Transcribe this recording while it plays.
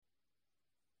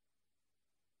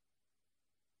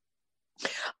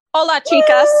Hola,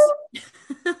 chicas.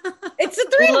 It's the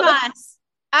three of us.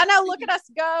 I know. Look at us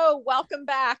go. Welcome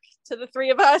back to the three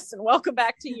of us and welcome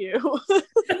back to you.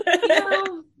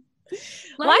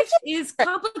 Life is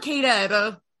complicated.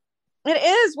 It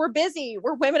is. We're busy.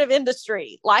 We're women of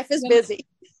industry. Life is busy.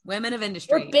 Women of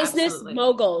industry. We're business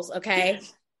moguls, okay?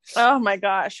 Oh my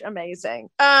gosh, amazing.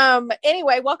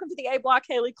 Anyway, welcome to the A Block.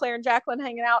 Haley, Claire, and Jacqueline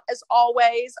hanging out as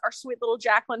always. Our sweet little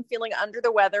Jacqueline feeling under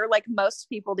the weather like most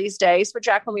people these days. But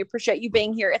Jacqueline, we appreciate you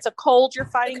being here. It's a cold you're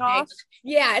fighting off.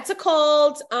 Yeah, it's a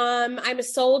cold. I'm a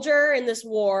soldier in this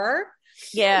war.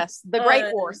 Yes, the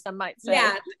Great War, some might say.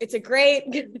 Yeah, it's a great.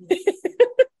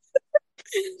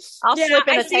 I'll slip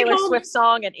in a Taylor Swift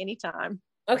song at any time.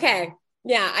 Okay.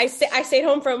 Yeah, I stayed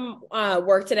home from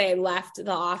work today and left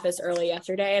the office early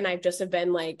yesterday, and I've just have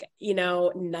been like,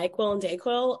 NyQuil and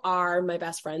DayQuil are my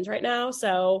best friends right now,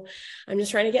 so I'm just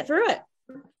trying to get through it.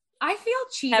 I feel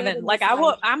cheated. Heaven,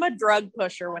 I'm a drug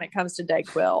pusher when it comes to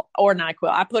DayQuil or NyQuil.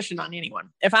 I push it on anyone.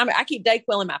 I keep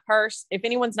DayQuil in my purse. If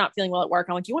anyone's not feeling well at work,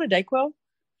 I'm like, you want a DayQuil?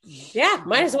 Yeah,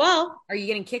 might as well. Are you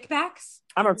getting kickbacks?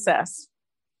 I'm obsessed.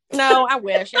 No, I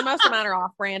wish. And most of mine are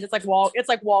off brand. It's like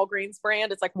Walgreens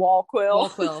brand. It's like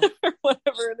Wallquill. Or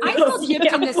whatever. I feel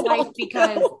gypped in this life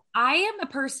because I am a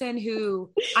person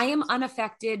who I am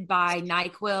unaffected by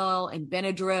NyQuil and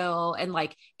Benadryl and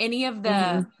like any of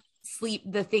the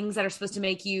the things that are supposed to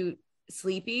make you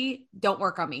sleepy don't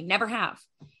work on me. Never have.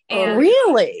 And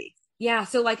really? Yeah.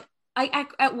 So like I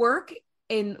at work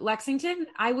in Lexington,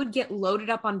 I would get loaded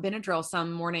up on Benadryl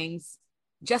some mornings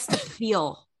just to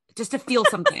feel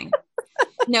something.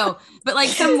 No, but like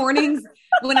some mornings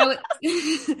when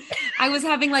I was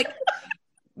having like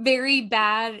very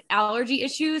bad allergy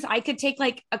issues, I could take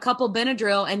like a couple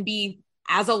Benadryl and be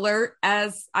as alert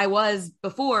as I was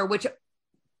before, which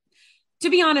to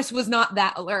be honest was not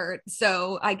that alert.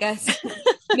 So I guess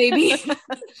maybe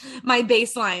my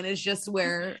baseline is just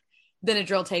where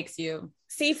Benadryl takes you.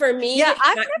 See, for me, yeah,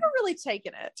 I've never really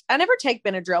taken it. I never take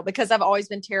Benadryl because I've always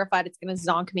been terrified it's going to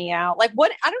zonk me out. Like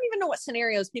I don't even know what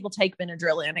scenarios people take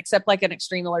Benadryl in, except like an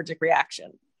extreme allergic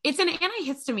reaction. It's an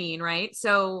antihistamine, right?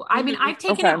 So, I mean, I've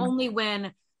taken it only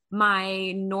when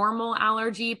my normal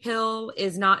allergy pill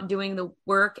is not doing the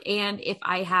work. And if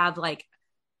I have like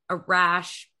a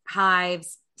rash,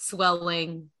 hives,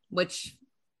 swelling, which,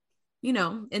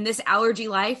 in this allergy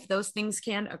life, those things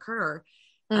can occur.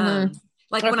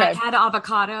 Like when I had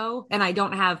avocado and I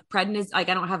don't have prednisone, like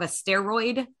I don't have a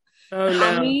steroid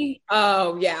on me.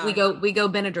 Oh yeah. We go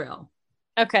Benadryl.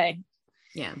 Okay.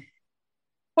 Yeah.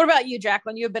 What about you,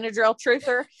 Jacqueline? You a Benadryl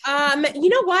truther? You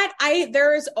know what?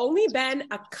 There's only been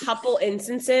a couple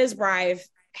instances where I've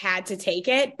had to take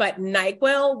it, but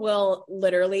NyQuil will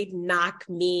literally knock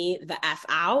me the F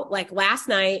out. Like last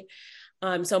night,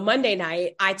 so Monday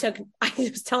night, I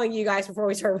was telling you guys before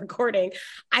we started recording,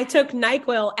 I took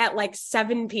NyQuil at like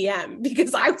 7 p.m.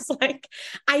 because I was like,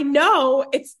 I know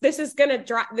this is going to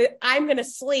drop. I'm going to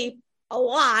sleep a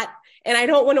lot and I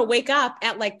don't want to wake up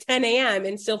at like 10 a.m.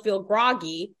 and still feel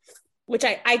groggy, which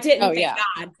I didn't, thank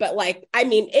God. But like, I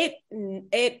mean,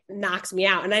 it knocks me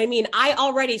out. And I mean, I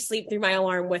already sleep through my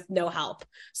alarm with no help.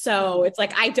 So it's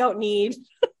like, I don't need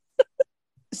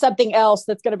something else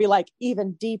that's going to be like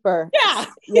even deeper.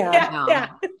 Yeah.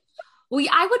 Well,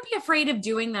 I would be afraid of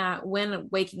doing that when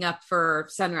waking up for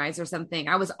sunrise or something.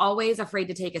 I was always afraid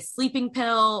to take a sleeping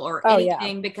pill or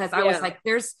anything because I was like,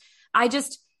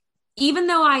 even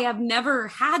though I have never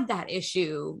had that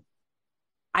issue,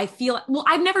 I've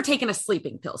never taken a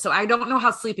sleeping pill. So I don't know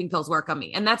how sleeping pills work on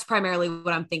me. And that's primarily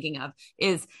what I'm thinking of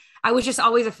is I was just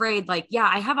always afraid, like,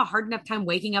 I have a hard enough time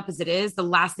waking up as it is. The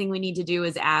last thing we need to do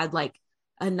is add like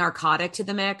a narcotic to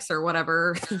the mix or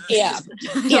whatever. Yeah.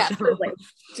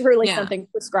 Truly something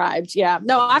prescribed. Yeah.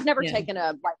 No, I've never taken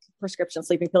a like prescription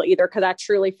sleeping pill either. Cause I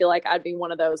truly feel like I'd be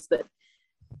one of those that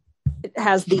it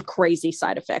has the crazy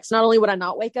side effects. Not only would I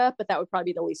not wake up, but that would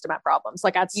probably be the least of my problems.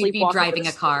 Like I'd sleep driving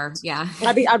a car. Yeah.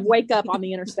 I'd wake up on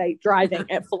the interstate driving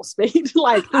at full speed.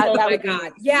 Like, oh my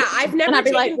God. Yeah. I've never, and I'd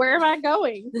be like, where am I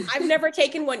going? I've never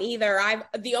taken one either.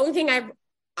 The only thing I've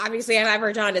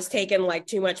ever done is taken like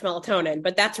too much melatonin,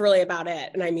 but that's really about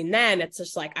it. And I mean, then it's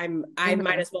just like, I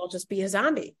might as well just be a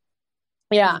zombie.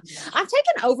 Yeah. I've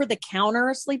taken over the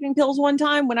counter sleeping pills one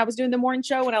time when I was doing the morning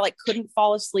show when I like couldn't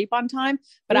fall asleep on time,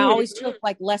 but I always took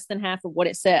like less than half of what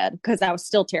it said because I was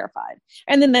still terrified.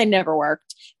 And then they never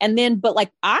worked. But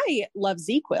like I love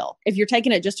ZQuil. If you're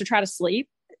taking it just to try to sleep,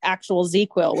 actual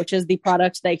ZQuil, which is the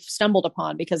product they stumbled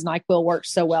upon because NyQuil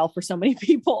works so well for so many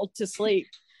people to sleep.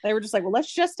 They were just like, well,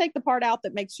 let's just take the part out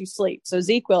that makes you sleep. So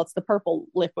ZQuil, it's the purple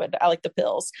liquid. I like the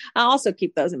pills. I also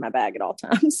keep those in my bag at all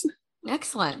times.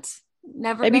 Excellent.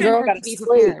 Never. Baby never girl hurt gotta to be sleep.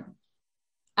 prepared.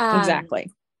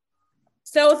 Exactly.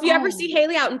 So if you ever see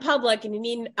Haley out in public and you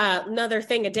need another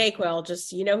thing of Dayquil,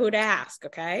 just you know who to ask,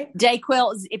 okay?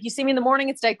 Dayquil. If you see me in the morning,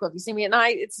 it's Dayquil. If you see me at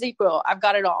night, it's Dayquil. I've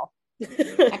got it all.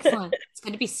 Excellent. It's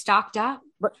good to be stocked up.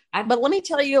 But let me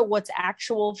tell you what's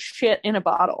actual shit in a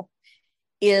bottle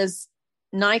is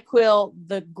NyQuil,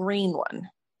 the green one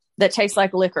that tastes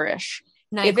like licorice.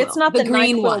 NyQuil, if it's not the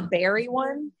green NyQuil one. berry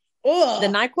one, Ugh. the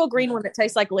NyQuil green one that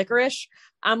tastes like licorice,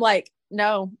 I'm like,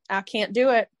 no, I can't do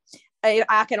it.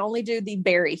 I can only do the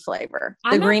berry flavor.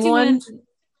 The green one.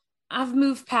 I've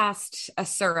moved past a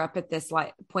syrup at this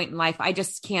point in life. I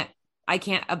just can't. I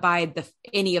can't abide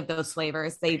any of those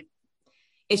flavors.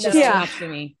 It's just too much for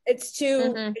me. It's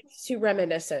too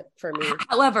reminiscent for me.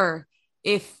 However,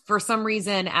 if for some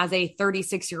reason, as a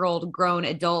 36-year-old grown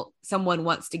adult, someone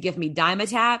wants to give me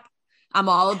Dimetap, I'm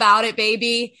all about it,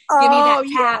 baby. Give me that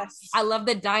tap. Yes. I love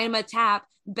the Dimetap.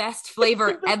 Best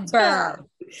flavor ever.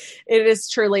 It is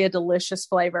truly a delicious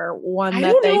flavor. One I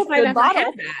that don't they know if I've could ever bottle.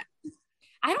 had that.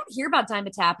 I don't hear about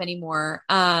Dimetap anymore.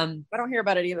 I don't hear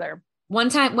about it either. One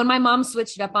time when my mom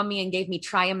switched it up on me and gave me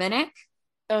Triaminic,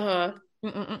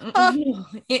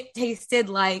 it tasted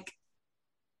like,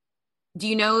 do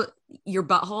you know your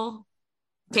butthole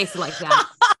tasted like that?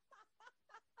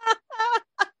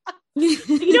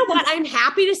 You know what? I'm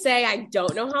happy to say I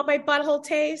don't know how my butthole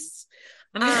tastes.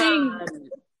 I'm just saying,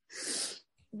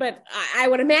 but I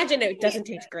would imagine it doesn't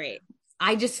taste great.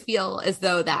 I just feel as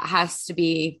though that has to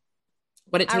be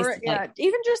what it tastes like.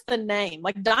 Even just the name,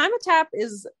 like Dimetap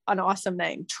is an awesome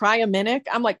name. Triaminic,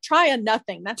 I'm like, try a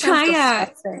nothing. That sounds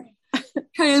disgusting.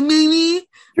 Try a mimi.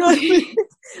 Let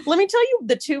me tell you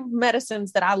the two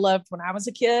medicines that I loved when I was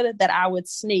a kid that I would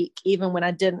sneak even when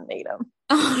I didn't need them.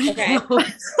 Okay.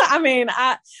 I mean,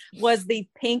 I was the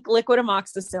pink liquid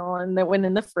amoxicillin that went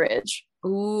in the fridge.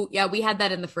 Ooh, yeah, we had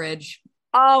that in the fridge.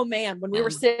 Oh man, when we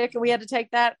were sick and we had to take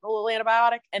that little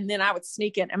antibiotic, and then I would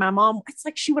sneak in, and my mom, it's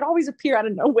like she would always appear out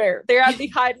of nowhere. There I'd be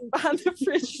hiding behind the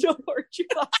fridge door. She'd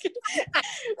like,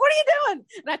 what are you doing?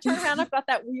 And I turn around, I've got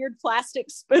that weird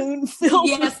plastic spoon filled.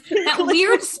 Yes, that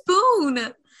weird spoon.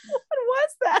 What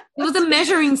was that? It was a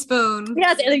measuring spoon.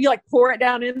 Yes, and then you like pour it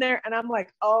down in there, and I'm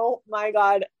like, oh my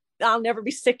God, I'll never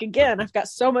be sick again. I've got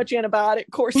so much antibiotic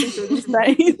coursing through these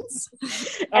veins.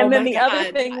 And then the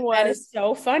other thing was, that is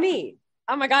so funny.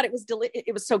 Oh my God, it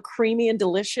was so creamy and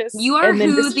delicious. You are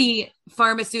who the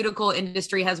pharmaceutical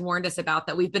industry has warned us about,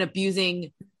 that we've been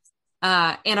abusing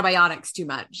antibiotics too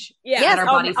much. Yeah. Yes. Our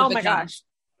bodies oh my gosh.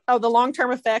 Oh, the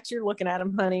long-term effects, you're looking at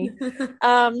them, honey.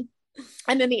 And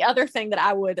then the other thing that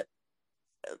I would,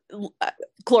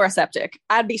 Chloroseptic.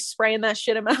 I'd be spraying that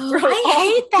shit in my throat.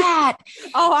 I hate that.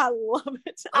 Oh, I love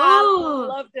it. I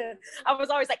loved it. I was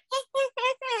always like,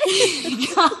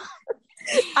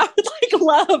 I would like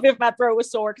love if my throat was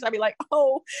sore, because I'd be like,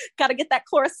 oh, gotta get that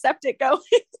Chloroseptic going.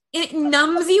 It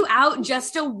numbs you out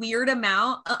just a weird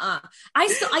amount. I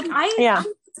still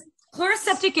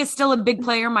Chloroseptic is still a big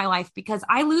player in my life because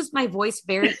I lose my voice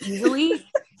very easily.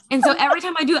 And so every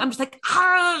time I do it, I'm just like,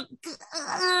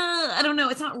 I don't know.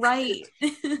 It's not right.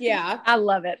 Yeah. I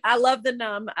love it. I love the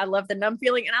numb. I love the numb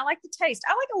feeling. And I like the taste.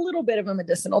 I like a little bit of a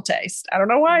medicinal taste. I don't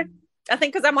know why. I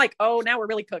think because I'm like, oh, now we're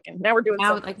really cooking. Now we're doing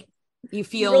something. Like you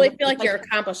really feel like you're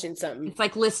accomplishing something. It's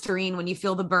like Listerine. When you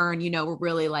feel the burn, you know, we're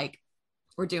really like,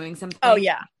 we're doing something. Oh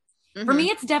yeah. Mm-hmm. For me,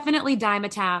 it's definitely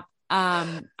Dimetap.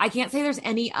 I can't say there's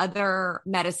any other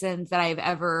medicines that I've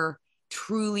ever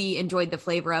truly enjoyed the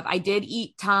flavor of. I did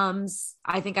eat Tums.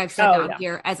 I think I've said that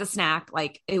here as a snack,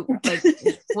 like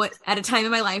what at a time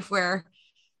in my life where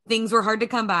things were hard to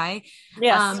come by.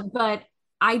 Yes. But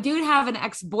I do have an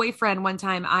ex-boyfriend. One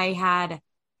time I had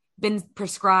been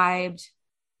prescribed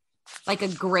like a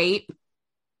grape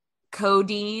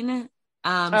codeine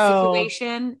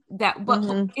situation that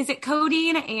is it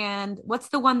codeine, and what's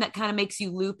the one that kind of makes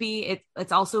you loopy?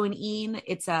 It's also an ene.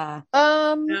 It's a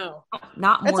no,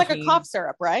 not morphine. It's like a cough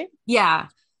syrup, right? Yeah.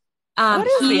 What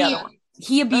is the other one?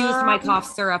 He abused my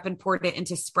cough syrup and poured it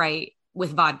into Sprite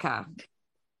with vodka.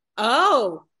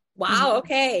 Oh wow,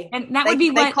 okay. And that would be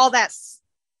what they call that.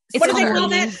 What do they call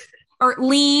that? Or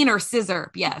lean or scissor.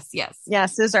 Yes. Yeah,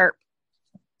 scissor.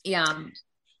 Yeah.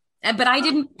 But I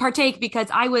didn't partake because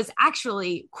I was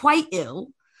actually quite ill.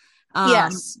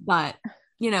 Yes. But,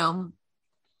 you know,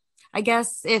 I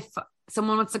guess if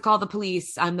someone wants to call the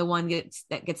police, I'm the one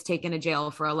that gets taken to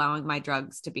jail for allowing my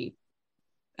drugs to be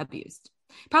abused.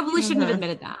 Probably shouldn't have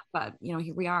admitted that, but, you know,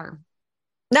 here we are.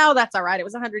 No, that's all right. It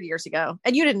was 100 years ago.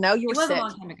 And you didn't know you were sick. A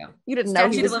long time ago. You didn't know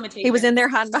he was in there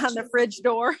hiding behind the fridge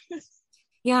door.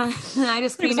 Yeah, I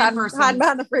just came in hiding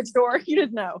behind the fridge door. You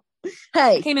didn't know.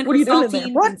 Hey, came in what are you doing there?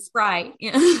 And Sprite.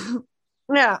 Yeah.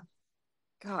 Yeah.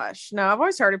 Gosh, no, I've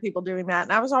always heard of people doing that.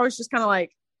 And I was always just kind of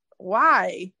like,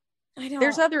 why? I know.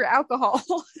 There's other alcohol.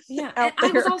 Yeah. And I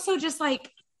was also just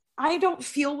like, I don't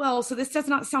feel well, so this does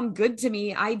not sound good to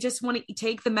me. I just want to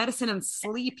take the medicine and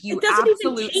sleep. You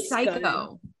absolute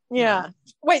psycho. Yeah.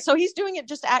 Wait, so he's doing it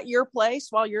just at your place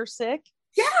while you're sick?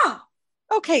 Yeah.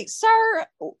 Okay, sir.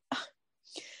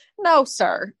 No,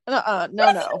 sir. No.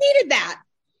 Needed that.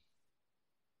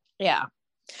 Yeah.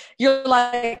 You're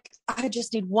like, I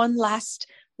just need one last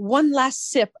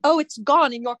sip. Oh, it's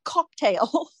gone in your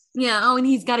cocktail. Yeah. Oh, and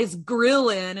he's got his grill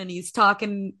in and he's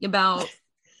talking about,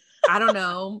 I don't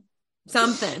know,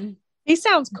 something. He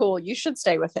sounds cool. You should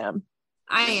stay with him.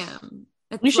 I am.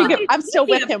 You should I'm still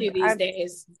with him these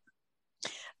days.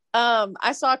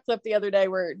 I saw a clip the other day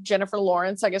where Jennifer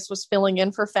Lawrence, I guess, was filling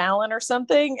in for Fallon or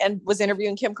something and was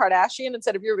interviewing Kim Kardashian and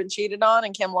said, have you ever been cheated on?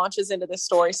 And Kim launches into this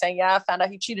story saying, yeah, I found out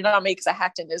he cheated on me because I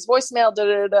hacked into his voicemail. Da,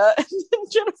 da, da. And then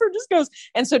Jennifer just goes,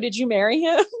 and so did you marry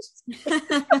him?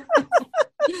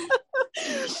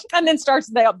 And then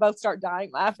they both start dying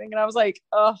laughing. And I was like,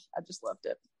 oh, I just loved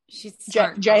it. She's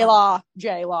J-Law.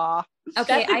 Okay.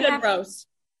 That's a good roast.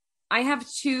 I have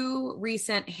 2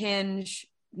 recent Hinge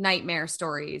nightmare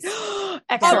stories.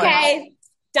 Okay.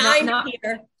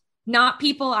 Here. Not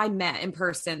people I met in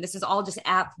person. This is all just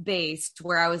app based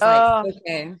where I was like,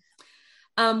 okay.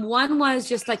 One was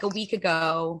just like a week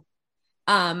ago.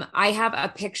 I have a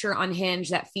picture on Hinge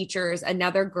that features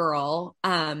another girl.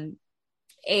 And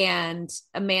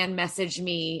a man messaged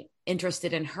me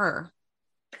interested in her.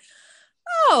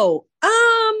 Oh,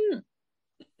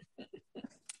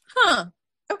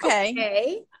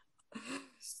 okay.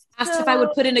 Asked if I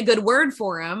would put in a good word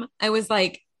for him. I was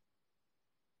like,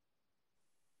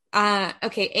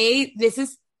 okay, this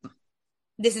is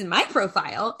my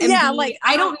profile. And yeah, B, like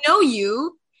I don't know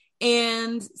you.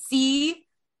 And C,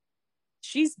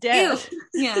 she's dead.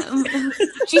 Ew. Yeah,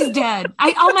 she's dead.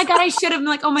 Oh my God, I should have been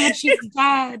like, oh my God, she's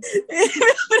dead.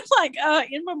 Like,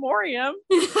 in memoriam.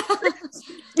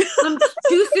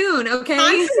 Too soon,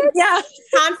 okay?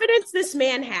 Confidence this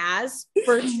man has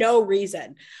for no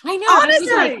reason. I know. Honestly,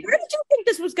 where did you think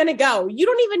this was going to go? You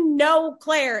don't even know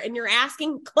Claire, and you're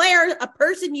asking Claire, a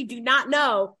person you do not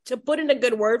know, to put in a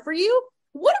good word for you?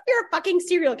 What if you're a fucking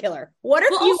serial killer? What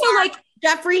if you are like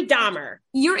Jeffrey Dahmer?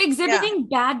 You're exhibiting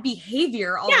bad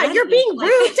behavior already. Yeah, you're being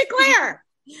rude to Claire.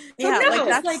 So yeah, no,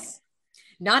 that's like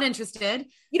not interested.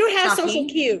 You don't have social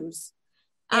cues.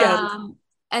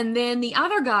 And then the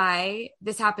other guy,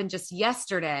 this happened just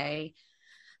yesterday.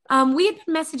 We had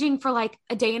been messaging for like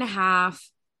a day and a half,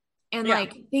 and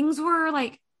like things were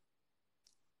like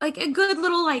a good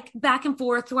little like back and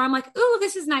forth where I'm like, ooh,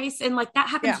 this is nice. And like that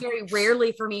happens very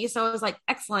rarely for me. So I was like,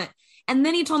 excellent. And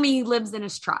then he told me he lives in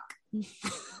his truck.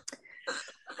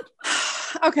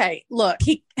 Okay, look.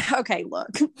 He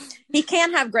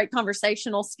can have great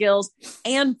conversational skills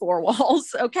and 4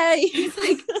 walls. Okay.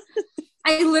 Like,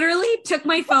 I literally took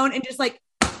my phone and just like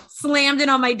slammed it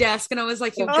on my desk. And I was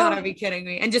like, you gotta be kidding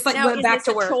me. And just like went back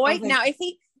to work. Like, now,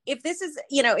 if this is,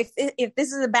 if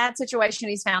this is a bad situation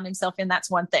he's found himself in, that's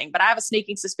one thing. But I have a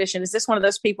sneaking suspicion. Is this one of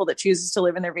those people that chooses to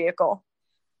live in their vehicle?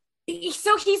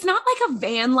 So he's not like a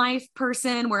van life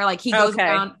person where like he goes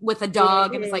around with a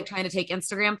dog and is like trying to take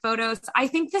Instagram photos. I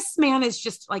think this man is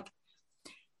just like,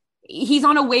 he's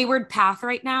on a wayward path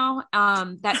right now.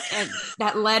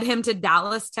 That led him to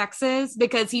Dallas, Texas,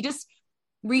 because he just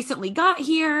recently got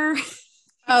here.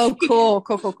 Oh,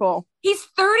 cool. He's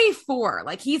 34.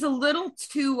 Like he's a little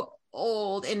too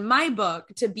old in my book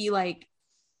to be like,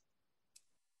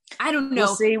 I don't know.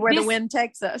 We'll see where the wind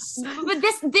takes us. But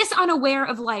this unaware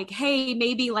of like, hey,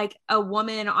 maybe like a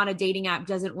woman on a dating app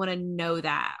doesn't want to know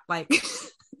that. Like,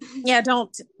 yeah,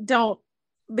 don't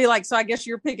be like, so I guess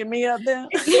you're picking me up then.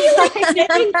 Is he like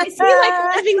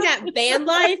living that van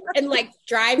life and like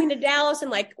driving to Dallas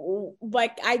and like or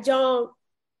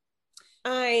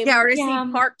is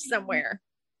he parked somewhere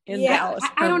in Dallas?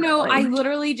 I don't know. I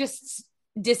literally just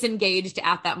disengaged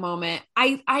at that moment.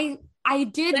 I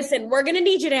did. Listen, we're going to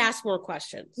need you to ask more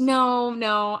questions.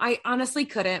 No, I honestly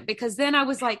couldn't, because then I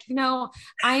was like,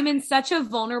 I'm in such a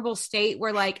vulnerable state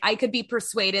where like I could be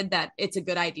persuaded that it's a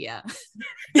good idea.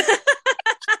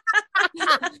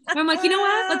 I'm like, you know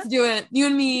what? Let's do it. You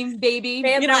and me, baby.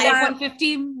 Man,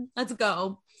 150. Let's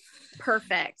go.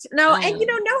 Perfect. No, and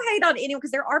no hate on anyone,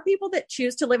 because there are people that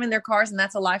choose to live in their cars and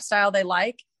that's a lifestyle they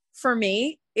like. For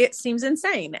me, it seems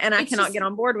insane and I cannot get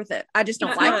on board with it. I just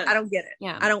don't like it. I don't get it.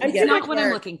 Yeah. I don't get it. It's not what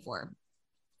I'm looking for.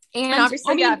 And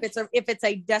obviously, if it's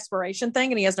a desperation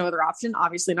thing and he has no other option,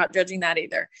 obviously not judging that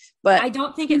either. But I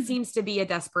don't think it seems to be a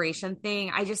desperation thing.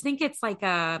 I just think it's like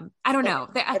I don't know.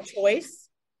 A choice.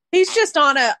 He's just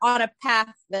on a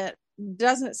path that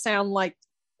doesn't sound like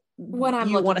what I'm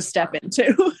you want to step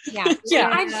into. Yeah. Yeah.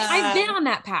 I've been on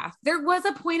that path. There was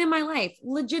a point in my life,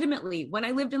 legitimately, when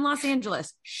I lived in Los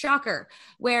Angeles, shocker,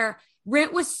 where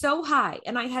rent was so high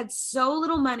and I had so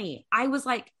little money. I was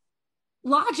like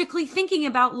logically thinking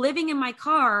about living in my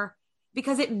car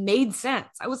because it made sense.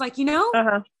 I was like,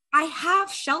 I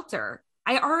have shelter.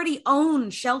 I already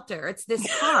own shelter. It's this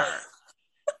car.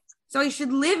 So I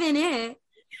should live in it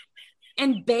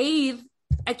and bathe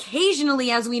occasionally,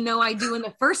 as we know I do in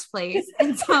the first place.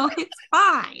 And so it's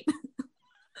fine.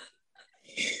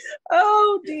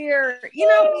 Oh dear.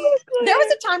 There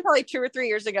was a time probably 2 or 3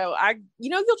 years ago,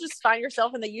 you'll just find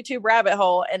yourself in the YouTube rabbit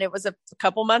hole. And it was a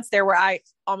couple months there where I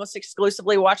almost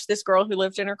exclusively watched this girl who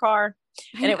lived in her car.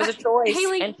 And it was a choice.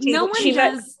 Haley, and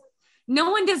no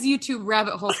one does YouTube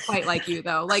rabbit holes quite like you,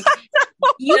 though. Like,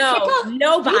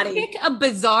 nobody. You pick a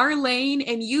bizarre lane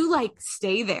and you like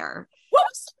stay there.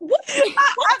 What's the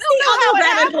other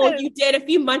rabbit hole you did a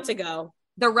few months ago?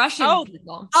 The Russian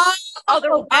people.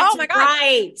 Oh my God.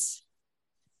 Right.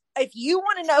 If you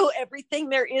want to know everything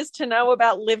there is to know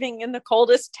about living in the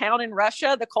coldest town in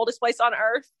Russia, the coldest place on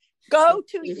earth, go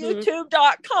to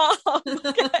youtube.com.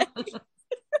 Okay?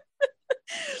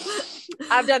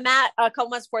 I've done that a couple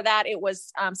months before that. It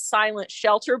was silent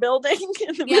shelter building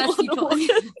in the middle of the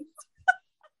woods.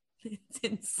 It's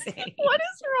insane. What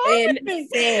is wrong with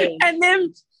me?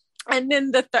 And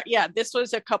then this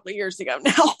was a couple of years ago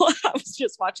now. I was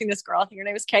just watching this girl. I think her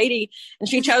name was Katie, and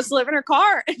she chose to live in her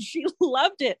car and she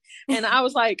loved it. And I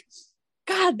was like,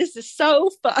 God, this is so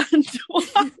fun to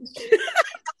watch.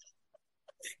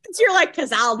 You're like,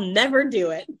 because I'll never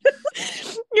do it.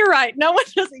 You're right. No one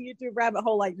does a YouTube rabbit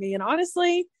hole like me. And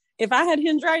honestly, if I had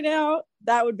Hinge right now,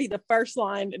 that would be the first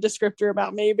line descriptor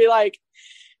about me. It'd be like,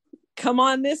 come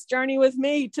on this journey with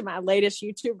me to my latest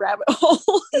YouTube rabbit hole.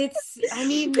 I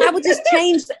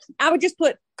would just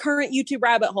put current YouTube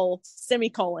rabbit hole,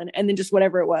 semicolon, and then just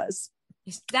whatever it was.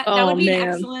 That would be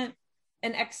an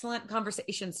excellent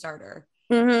conversation starter.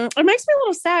 Mm-hmm. It makes me a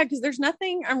little sad because there's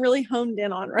nothing I'm really honed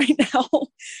in on right now.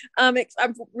 I'm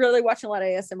really watching a lot of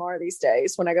ASMR these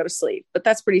days when I go to sleep, but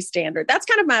that's pretty standard. That's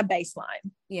kind of my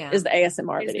baseline. Yeah, is the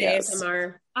ASMR videos. The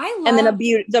ASMR. And then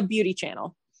the beauty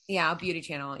channel. Yeah, a beauty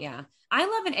channel. Yeah, I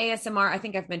love an ASMR. I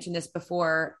think I've mentioned this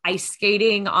before. Ice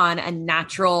skating on a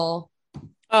natural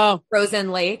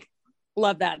frozen lake.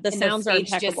 Love that. The sounds are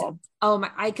impeccable.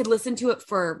 I could listen to it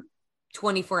for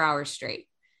 24 hours straight,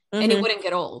 and it wouldn't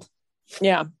get old.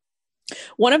 Yeah.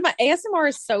 One of my ASMR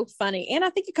is so funny. And I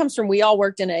think it comes from, we all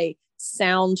worked in a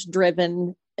sound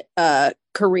driven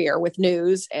career with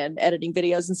news and editing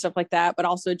videos and stuff like that, but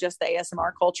also just the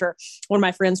ASMR culture. One of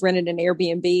my friends rented an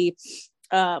Airbnb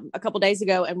a couple days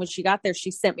ago. And when she got there, she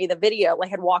sent me the video, like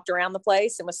had walked around the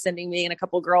place and was sending me and a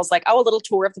couple of girls like, a little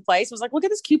tour of the place. I was like, look at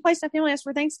this cute place my family has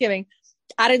for Thanksgiving.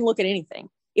 I didn't look at anything.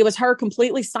 It was her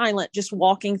completely silent, just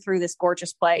walking through this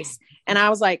gorgeous place. And I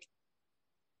was like,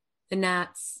 the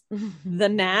gnats.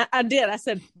 I did. I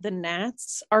said, the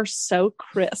gnats are so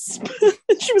crisp.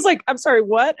 She was like, I'm sorry,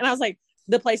 what? And I was like,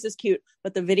 the place is cute,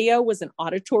 but the video was an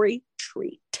auditory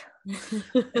treat.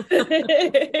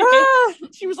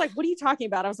 She was like, what are you talking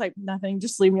about? I was like, nothing.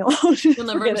 Just leave me alone. You'll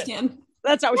never understand.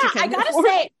 That's not what you came I gotta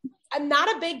say, I'm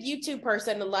not a big YouTube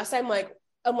person unless I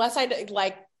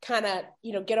kind of,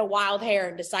 get a wild hair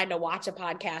and decide to watch a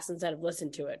podcast instead of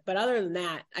listen to it. But other than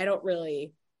that, I don't know.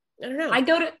 I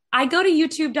go to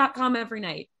youtube.com every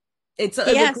night. It's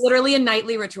literally a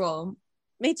nightly ritual.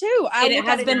 Me too. It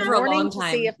has been for a long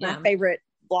time. To see if my favorite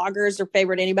bloggers or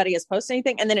favorite anybody has posted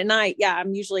anything. And then at night,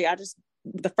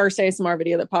 the first ASMR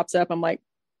video that pops up, I'm like,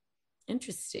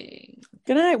 interesting.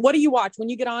 Good night. What do you watch? When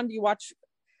you get on, do you watch?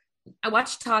 I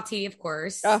watch Tati, of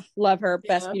course. Oh, love her.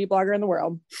 Best beauty blogger in the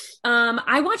world.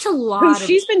 I watch a lot.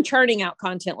 She's been churning out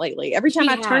content lately. Every time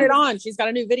I turn it on, she's got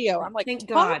a new video. I'm like, thank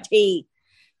God.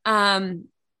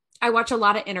 I watch a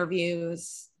lot of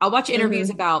interviews. I'll watch interviews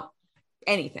about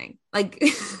anything. Like,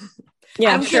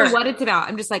 I'm sure what it's about.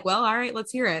 I'm just like, well, all right,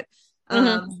 let's hear it.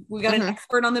 We got an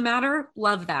expert on the matter.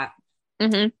 Love that.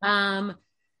 ASMR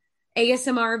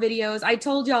videos. I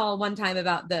told y'all one time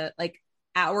about the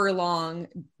hour-long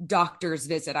doctor's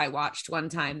visit I watched one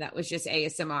time. That was just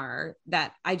ASMR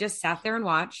that I just sat there and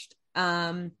watched.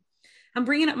 I'm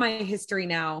bringing up my history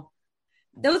now.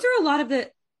 Those are a lot of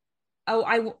the.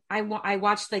 I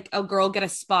watched a girl get a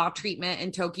spa treatment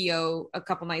in Tokyo a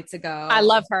couple nights ago. I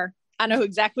love her. I know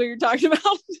exactly what you're talking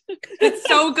about. It's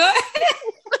so good.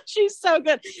 She's so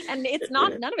good. And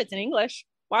none of it's in English.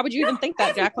 Why would you even think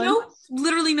that, Jacqueline?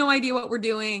 Literally no idea what we're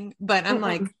doing, but I'm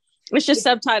like, It's just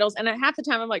subtitles. And at half the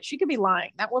time I'm like, she could be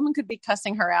lying. That woman could be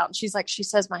cussing her out. And she's like, she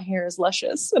says my hair is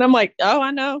luscious. And I'm like, oh,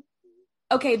 I know.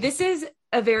 Okay. This is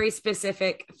a very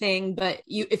specific thing, but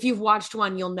if you've watched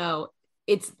one, you'll know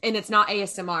it's not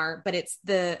ASMR, but it's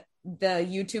the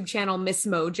YouTube channel Miss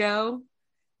Mojo,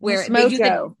 where they do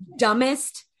the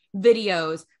dumbest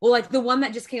videos. Well, like the one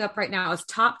that just came up right now is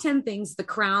top 10 things The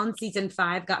Crown season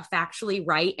 5 got factually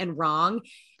right and wrong.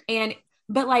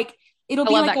 But like, it'll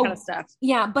be like that kind of stuff.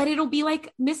 Yeah, but it'll be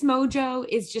like Miss Mojo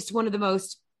is just one of the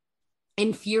most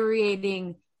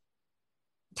infuriating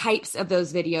types of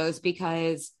those videos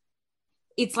because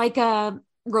it's like a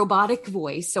robotic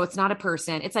voice, so it's not a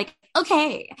person. It's like,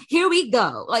 okay, here we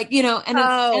go, like, you know, and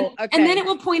then it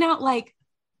will point out like,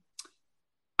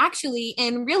 actually,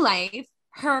 in real life,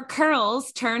 her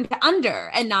curls turned under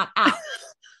and not out.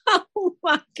 Oh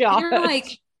my god!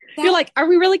 You're like, are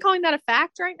we really calling that a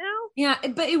fact right now? Yeah,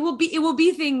 but it will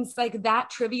be things like that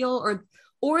trivial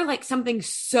or like something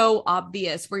so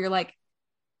obvious where you're like,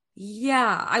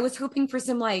 yeah, I was hoping for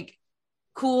some like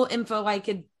cool info I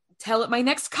could tell at my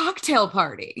next cocktail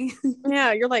party.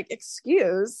 Yeah, you're like,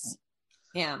 excuse.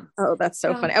 Yeah. Oh, that's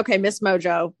so funny. Okay, Miss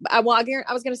Mojo. I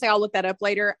was going to say I'll look that up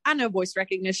later. I know voice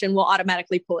recognition will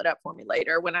automatically pull it up for me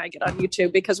later when I get on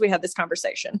YouTube because we had this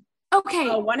conversation. Okay.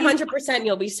 100%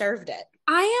 you'll be served it.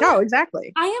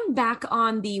 Exactly. I am back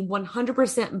on the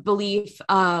 100% belief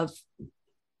of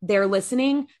they're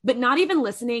listening, but not even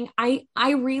listening. I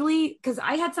really, because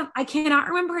I cannot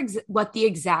remember what the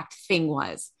exact thing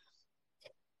was,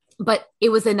 but it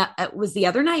was the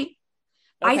other night.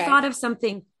 Okay. I thought of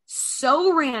something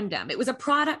so random. It was a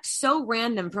product so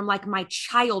random from like my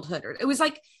childhood. It was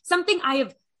like something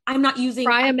I'm not using.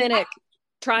 Triaminic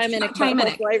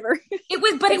flavor.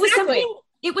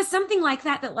 It was something like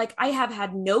that like I have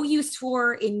had no use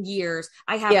for in years.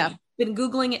 I haven't been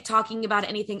Googling it, talking about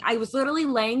anything. I was literally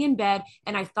laying in bed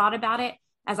and I thought about it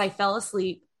as I fell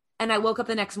asleep, and I woke up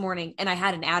the next morning and I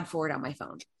had an ad for it on my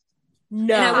phone.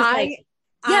 No, and I was like,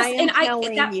 yes,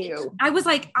 I was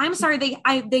like, I'm sorry,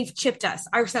 they've chipped us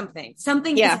or something.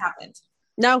 Something has happened.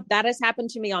 No, that has happened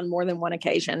to me on more than one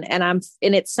occasion, and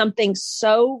it's something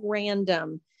so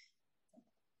random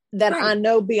that I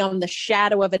know beyond the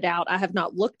shadow of a doubt, I have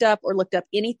not looked up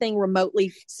anything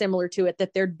remotely similar to it,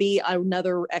 that there'd be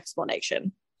another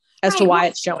explanation as to why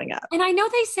it's showing up. And I know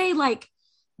they say like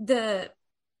the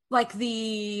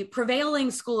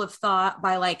prevailing school of thought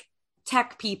by like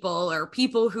tech people or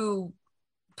people who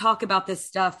talk about this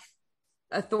stuff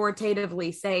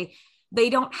authoritatively say they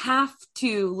don't have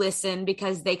to listen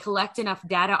because they collect enough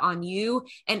data on you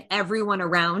and everyone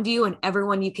around you and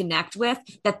everyone you connect with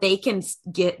that they can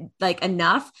get like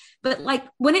enough. But like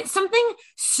when it's something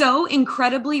so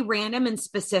incredibly random and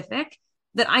specific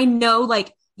that I know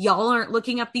like y'all aren't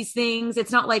looking up these things.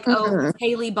 It's not like, oh,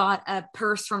 Haley bought a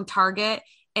purse from Target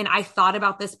and I thought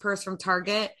about this purse from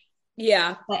Target.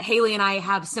 Yeah. But Haley and I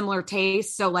have similar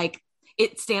tastes. So like,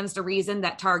 it stands to reason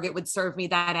that Target would serve me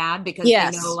that ad because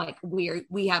they know like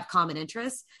we have common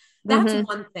interests. That's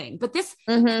one thing. But this,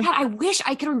 God, I wish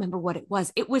I could remember what it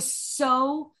was. It was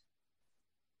so.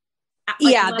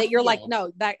 That you're like,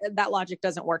 no, that logic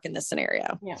doesn't work in this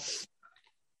scenario. Yeah.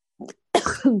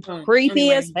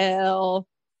 Creepy as hell.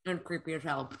 And creepy as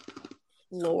hell.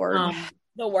 Lord.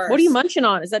 The worst. What are you munching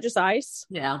on? Is that just ice?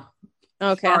 Yeah.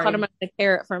 Okay, sorry. I thought I might have a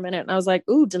carrot for a minute, and I was like,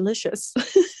 "Ooh, delicious."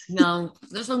 No,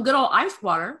 there's some good old ice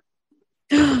water.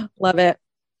 Love it.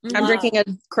 I'm drinking a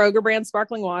Kroger brand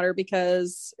sparkling water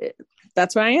because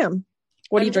that's what I am.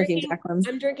 What are you drinking, Jacqueline?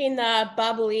 I'm drinking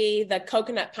the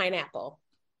coconut pineapple.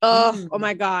 Oh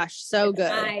my gosh, so good.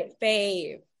 My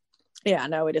fave. Yeah,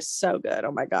 no, it is so good.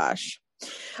 Oh my gosh.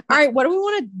 All right, what do we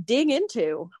want to dig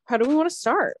into? How do we want to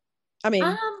start? I mean,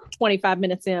 25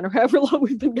 minutes in or however long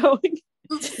we've been going.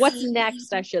 What's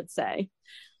next, I should say.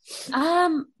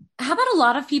 How about a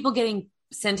lot of people getting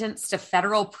sentenced to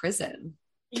federal prison?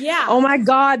 Yeah. Oh my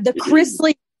God, the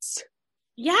Chrisleys.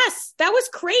 Yes, that was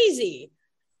crazy.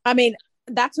 I mean,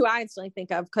 that's who I instantly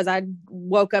think of because I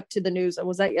woke up to the news.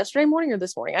 Was that yesterday morning or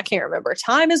this morning? I can't remember.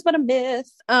 Time is but a myth.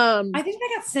 I think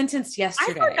they got sentenced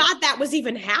yesterday. I forgot that was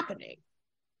even happening.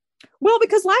 Well,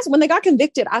 because when they got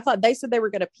convicted, I thought they said they were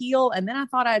going to appeal. And then I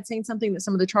thought I had seen something that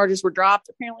some of the charges were dropped.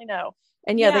 Apparently, no.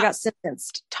 And they got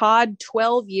sentenced. Todd,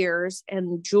 12 years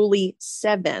and Julie,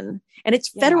 7. And it's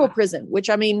federal prison, which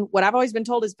I mean, what I've always been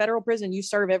told is federal prison, you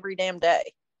serve every damn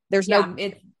day. There's no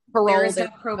parole. There's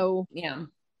no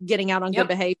getting out on good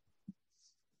behavior.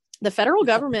 The federal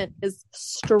government is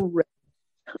strict.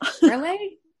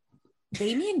 Really?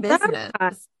 They mean business.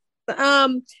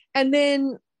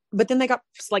 But then they got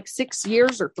like 6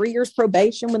 years or 3 years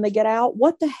probation when they get out.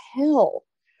 What the hell?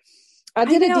 I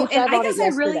did a know, deep dive and I on it guess I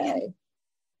really yesterday.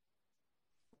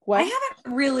 What? I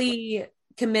haven't really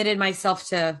committed myself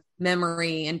to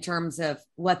memory in terms of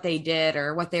what they did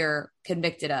or what they're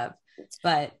convicted of.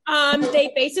 But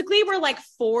they basically were like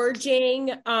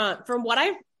forging, from what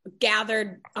I've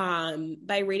gathered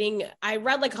by reading, I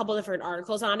read like a couple different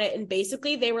articles on it, and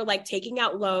basically they were like taking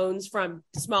out loans from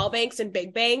small banks and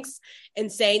big banks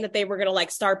and saying that they were going to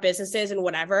like start businesses and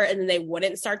whatever, and then they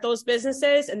wouldn't start those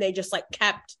businesses, and they just like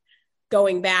kept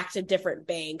going back to different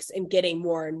banks and getting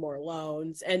more and more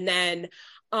loans, and then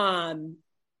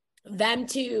them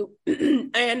to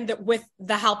and with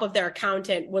the help of their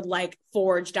accountant would like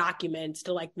forge documents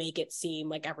to like make it seem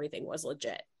like everything was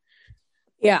legit.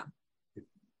 Yeah.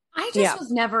 I just was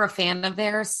never a fan of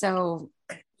theirs. So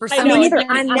for some reason,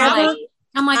 reason, I'm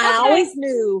like, I okay. always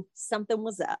knew something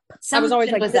was up. I was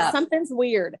always like, something's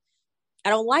weird.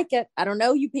 I don't like it. I don't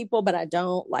know you people, but I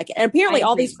don't like it. And apparently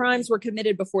all these crimes were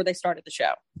committed before they started the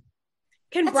show.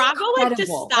 That's Bravo incredible. Like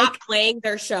just stop playing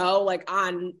their show like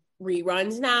on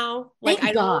reruns now? Like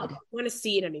I don't want to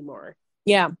see it anymore.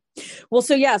 Yeah. Well,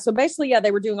 so basically,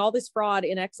 they were doing all this fraud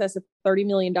in excess of $30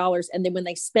 million. And then when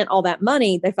they spent all that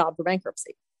money, they filed for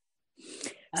bankruptcy.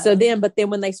 So then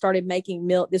when they started making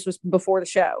this was before the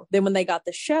show. Then when they got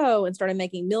the show and started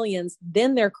making millions,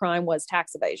 then their crime was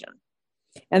tax evasion.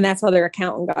 And that's how their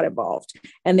accountant got involved.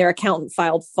 And their accountant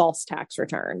filed false tax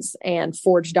returns and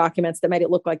forged documents that made it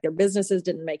look like their businesses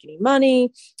didn't make any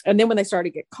money. And then when they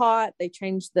started to get caught, they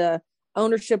changed the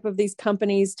ownership of these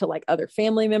companies to like other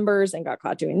family members and got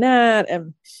caught doing that.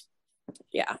 And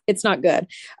yeah, it's not good.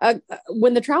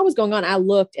 When the trial was going on, I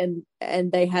looked and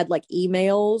they had like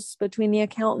emails between the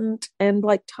accountant and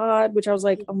like Todd, which I was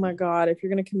like, oh my God, if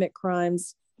you're going to commit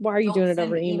crimes, why are you doing it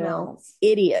over email?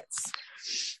 Idiots.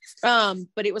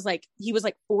 But it was like, he was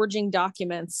like forging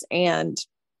documents and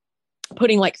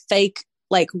putting like fake,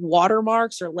 like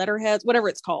watermarks or letterheads, whatever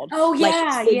it's called. Oh yeah.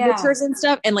 Like signatures and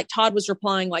stuff. And like Todd was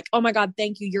replying like, oh my God,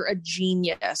 thank you. You're a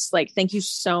genius. Like, thank you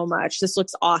so much. This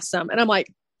looks awesome. And I'm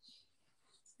like,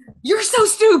 you're so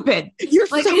stupid. You're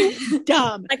like, so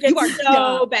dumb. Like you are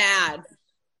so bad.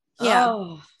 Yeah.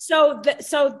 Oh. So,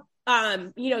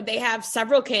 they have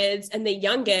several kids, and the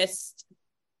youngest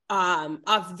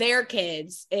of their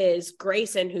kids is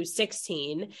Grayson, who's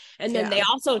 16. And then they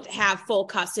also have full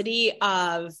custody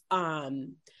of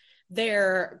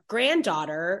their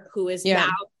granddaughter, who is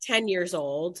now 10 years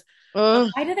old. Why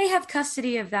do they have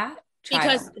custody of that child?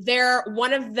 Because they're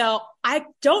one of I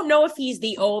don't know if he's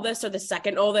the oldest or the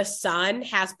second oldest son,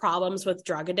 has problems with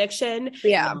drug addiction.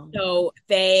 Yeah. So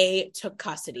they took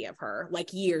custody of her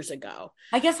like years ago.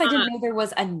 I guess I didn't know there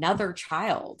was another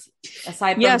child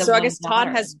aside from so I guess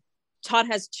daughter. Todd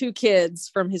has two kids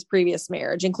from his previous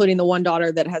marriage, including the one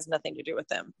daughter that has nothing to do with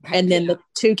them. And then the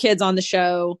two kids on the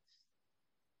show,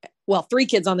 well, 3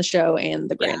 kids on the show and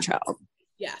the grandchild.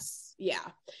 Yes. Yeah.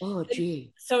 Oh,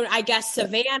 gee. So I guess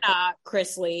Savannah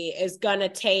Chrisley is going to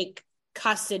take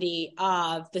custody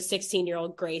of the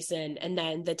 16-year-old Grayson and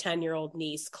then the 10-year-old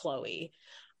niece, Chloe.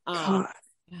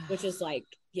 Which is like,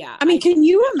 I mean, can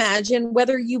you imagine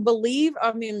whether you believe,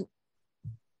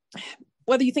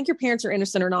 whether you think your parents are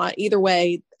innocent or not, either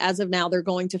way, as of now, they're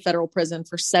going to federal prison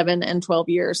for 7 and 12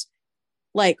 years.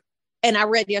 Like, and I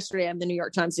read yesterday in the New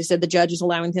York Times, they said the judge is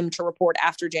allowing them to report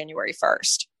after January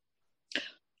 1st.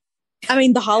 I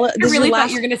mean, I really thought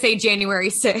you were going to say January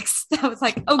 6th. I was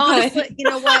like, oh, honestly, good. You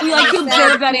know what? We like to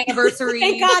observe that anniversary.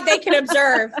 Thank God they can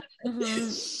observe.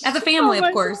 As a family,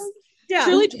 of course. God. Yeah.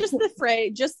 Truly just the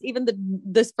phrase, just even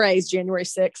this phrase, January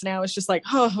 6th, now it's just like,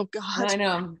 oh God. I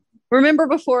know. Remember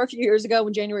before a few years ago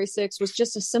when January 6th was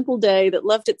just a simple day that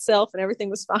left itself and everything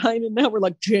was fine. And now we're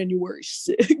like January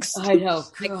 6th. I know.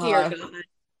 God.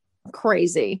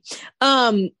 Crazy.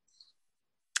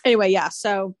 Anyway,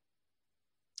 so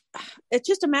it's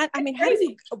just I mean, how do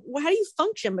you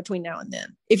function between now and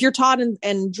then? If you're Todd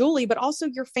and Julie, but also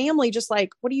your family, just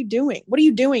like, what are you doing? What are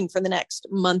you doing for the next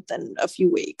month and a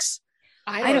few weeks?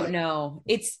 I don't know.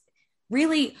 It's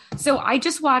really, so I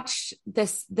just watched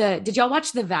did y'all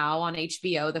watch The Vow on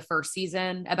HBO, the first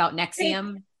season about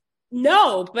NXIVM?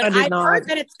 No, but I've heard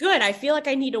that it's good. I feel like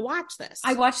I need to watch this.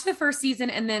 I watched the first season,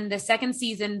 and then the second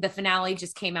season, the finale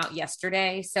just came out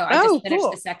yesterday. So I just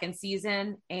finished the second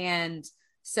season. And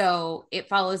so it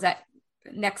follows that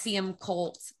NXIVM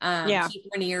cult. Keith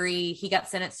Raniere, he got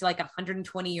sentenced to like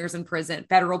 120 years in prison,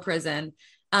 federal prison.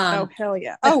 Oh, hell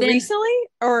yeah. Oh, then, recently?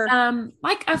 Or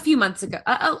like a few months ago,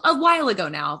 a while ago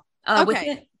now,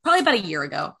 probably about a year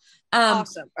ago.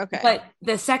 Awesome. Okay. But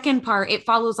the second part, it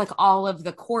follows like all of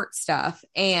the court stuff,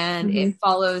 and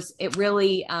it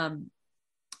really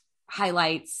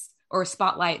highlights or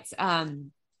spotlights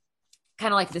kind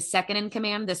kind of like the second in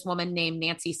command, this woman named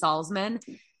Nancy Salzman,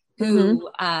 who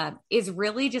is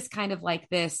really just kind of like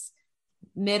this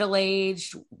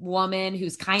middle-aged woman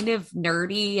who's kind of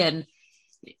nerdy. And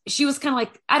she was kind of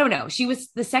like, I don't know, she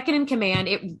was the second in command.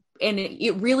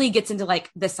 It really gets into like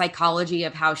the psychology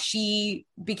of how she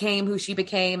became who she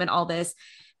became and all this.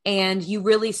 And you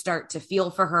really start to feel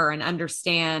for her and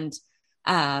understand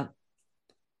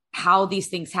how these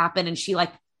things happen. And she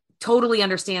like totally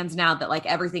understands now that like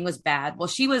everything was bad. Well,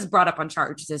 she was brought up on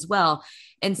charges as well.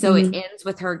 And so it ends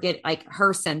with her get like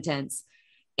her sentence.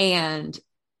 And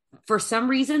for some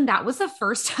reason that was the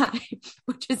first time,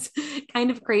 which is kind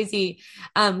of crazy.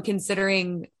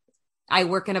 Considering I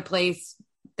work in a place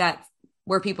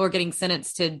where people are getting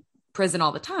sentenced to prison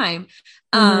all the time.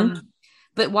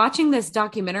 But watching this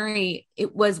documentary,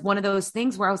 it was one of those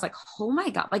things where I was like, oh my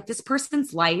God, like this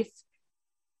person's life,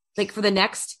 like for the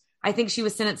next, I think she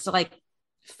was sentenced to like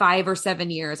 5 or 7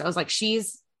 years. I was like,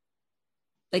 she's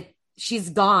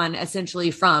gone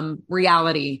essentially from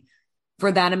reality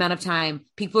for that amount of time.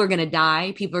 People are going to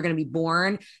die. People are going to be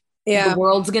born. The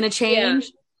world's going to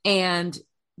change and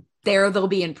they'll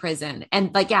be in prison.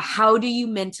 And like, how do you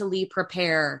mentally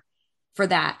prepare for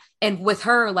that? And with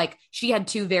her, like she had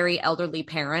 2 very elderly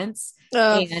parents.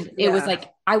 And it was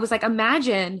like, I was like,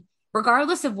 imagine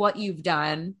regardless of what you've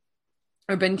done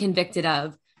or been convicted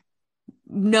of,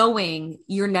 knowing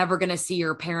you're never going to see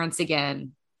your parents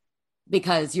again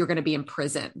because you're going to be in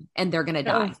prison and they're going to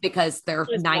die because they're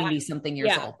 90 something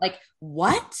years old. Like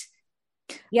what?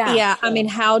 Yeah. I mean,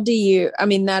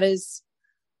 that is,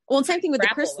 well, and same thing with the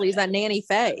Chrisleys, that Nanny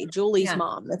Faye, Julie's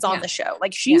mom that's on the show.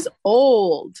 Like she's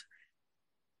old.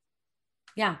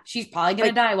 Yeah. She's probably going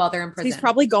to die while they're in prison. She's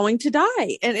probably going to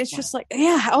die. And it's just like,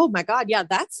 oh my God. Yeah.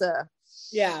 That's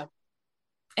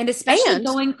and especially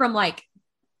going from like,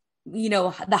 you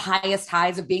know, the highest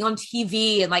highs of being on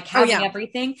TV and like having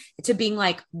everything to being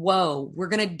like, whoa, we're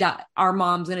going to die. Our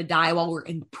mom's going to die while we're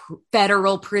in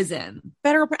federal prison.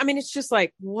 I mean, it's just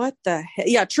like, what the heck?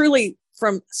 Yeah, truly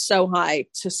from so high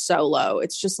to so low.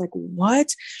 It's just like,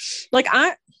 what? Like,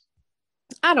 I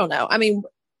don't know. I mean,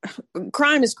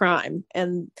 crime is crime.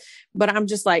 But I'm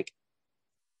just like,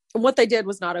 what they did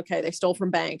was not okay. They stole from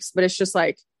banks, but it's just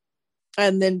like,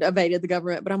 and then evaded the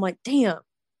government. But I'm like, damn.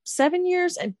 7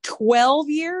 years and 12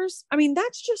 years. I mean,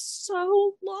 that's just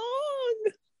so long.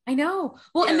 I know.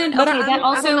 Well, and then I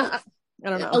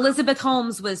don't know. Elizabeth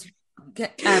Holmes was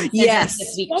yes.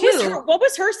 This week what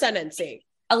was her sentencing?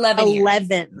 11 years.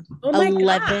 Oh my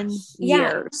 11 gosh.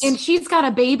 years. And she's got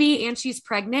a baby and she's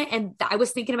pregnant. And I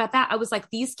was thinking about that. I was like,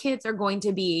 these kids are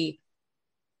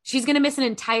she's going to miss an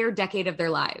entire decade of their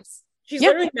lives. She's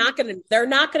literally they're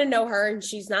not going to know her and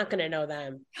she's not going to know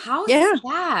them. How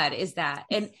sad is that?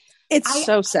 And it's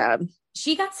so sad.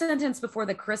 She got sentenced before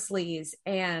the Chrisleys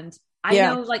and I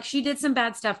know like she did some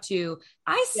bad stuff too.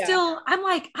 I'm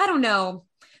like, I don't know.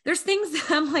 There's things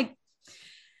that I'm like,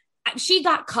 she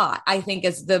got caught, I think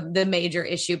is the major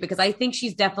issue because I think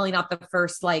she's definitely not the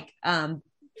first like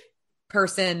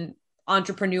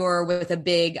entrepreneur with a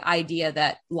big idea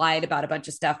that lied about a bunch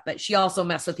of stuff, but she also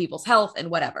messed with people's health and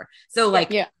whatever. So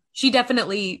like, she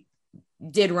definitely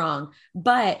did wrong,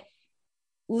 but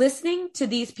listening to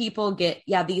these people get,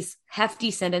 these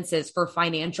hefty sentences for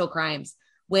financial crimes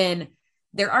when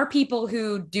there are people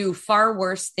who do far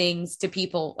worse things to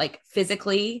people like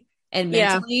physically and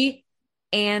mentally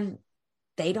and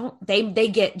they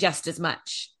get just as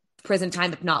much prison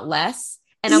time, if not less.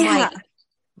 And I'm like,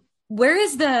 where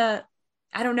is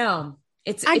I don't know.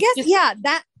 I guess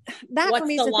that for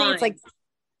me is the thing. It's like,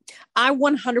 I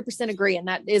 100% agree. And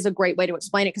that is a great way to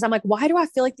explain it. Cause I'm like, why do I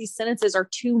feel like these sentences are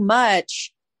too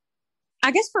much?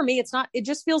 I guess for me, it's not, it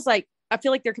just feels like, I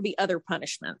feel like there could be other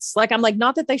punishments. Like, I'm like,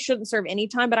 not that they shouldn't serve any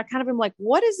time, but I kind of am like,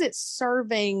 what is it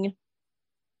serving?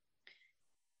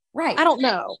 Right. I don't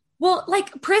know. Well,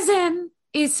 like prison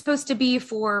is supposed to be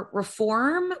for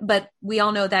reform, but we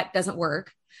all know that doesn't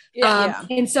work.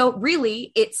 And so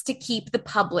really it's to keep the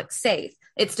public safe.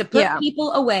 It's to put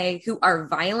people away who are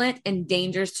violent and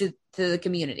dangerous to the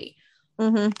community.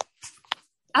 Mm-hmm.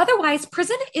 Otherwise,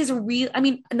 prison is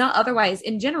not otherwise,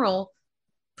 in general,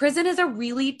 prison is a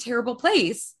really terrible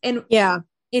place and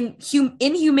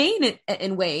inhumane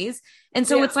in ways. And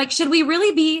so it's like, should we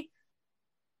really be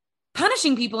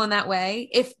punishing people in that way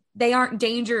if they aren't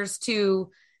dangers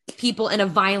to people in a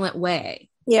violent way?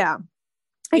 Yeah.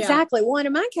 Exactly. Well, and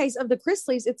in my case of the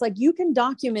Chrisleys, it's like you can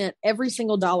document every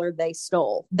single dollar they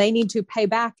stole. They need to pay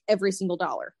back every single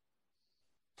dollar.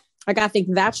 Like, I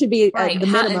think that should be the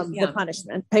minimum of the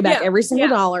punishment. Pay back every single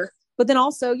dollar. But then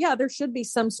also, there should be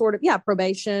some sort of,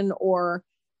 probation or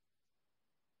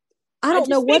I don't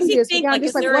know what it is. Think, like,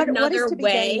 is there another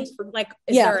way? Like,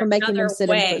 is there for making them sit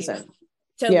in prison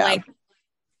to like,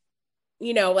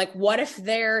 you know, like what if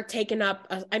they're taking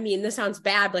up, I mean, this sounds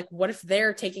bad. Like what if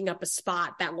they're taking up a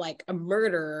spot that like a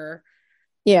murderer.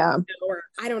 Yeah. Or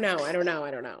I don't know. Well, and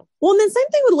then same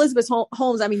thing with Elizabeth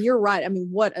Holmes. I mean, you're right. I mean,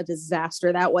 what a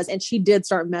disaster that was. And she did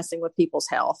start messing with people's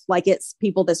health. Like it's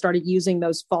people that started using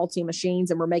those faulty machines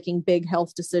and were making big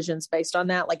health decisions based on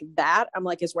that. Like that, I'm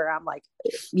like, is where I'm like,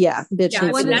 yeah, bitch.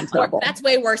 Yeah, that's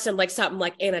way worse than like something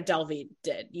like Anna Delvey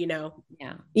did, you know?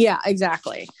 Yeah. Yeah,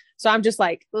 exactly. So I'm just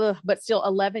like, ugh, but still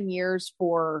 11 years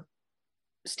for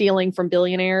stealing from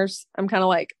billionaires. I'm kind of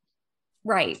like,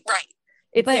 right.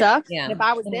 It sucks. Yeah. If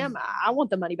I was them, I want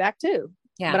the money back too.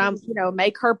 Yeah. But I'm, you know,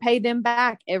 make her pay them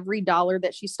back every dollar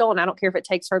that she stole. And I don't care if it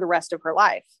takes her the rest of her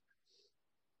life.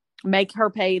 Make her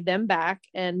pay them back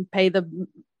and pay the,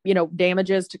 you know,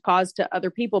 damages to cause to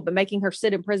other people. But making her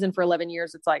sit in prison for 11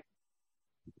 years, it's like.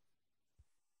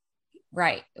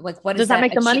 Right. Like, what does that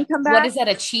make the money come back? What is that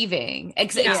achieving?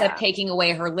 Except taking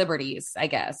away her liberties, I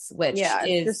guess, which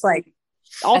is just like.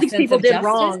 All these people did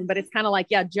wrong, but it's kind of like,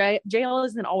 jail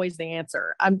isn't always the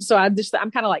answer. I'm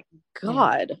kind of like,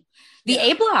 God. The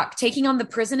A Block taking on the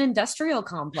prison industrial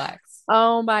complex.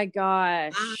 Oh my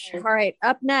gosh. All right.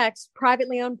 Up next,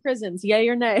 privately owned prisons. Yay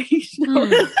or nay?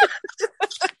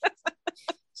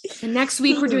 And next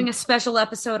week, we're doing a special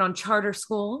episode on charter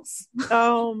schools.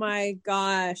 Oh my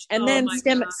gosh. And then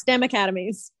STEM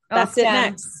academies. That's it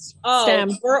next. Oh,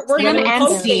 STEM. We're going to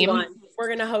host one. We're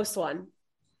going to host one.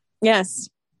 Yes.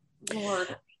 Lord.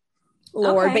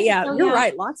 Okay, but you're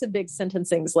right. Lots of big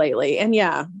sentencings lately. And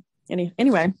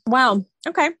anyway. Wow.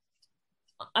 Okay.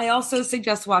 I also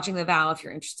suggest watching The Vow if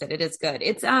you're interested. It is good.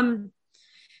 It's,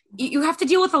 you have to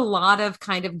deal with a lot of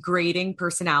kind of grating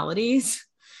personalities.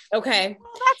 Okay.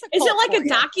 Is it like a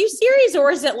docuseries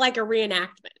or is it like a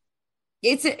reenactment?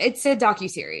 It's a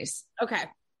docuseries. Okay.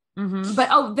 Mm-hmm.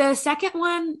 But the second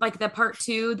one, like the part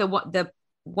 2, the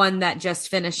one that just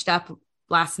finished up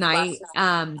last night,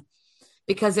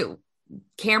 because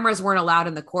cameras weren't allowed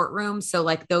in the courtroom. So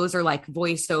like those are like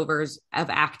voiceovers of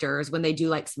actors when they do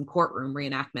like some courtroom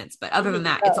reenactments. But other than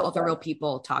that, it's all the real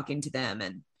people talking to them.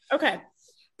 And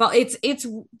but it's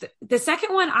the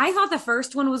second one. I thought the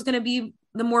first one was going to be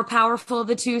the more powerful of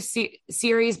the two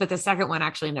series, but the second one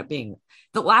actually ended up being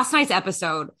the last night's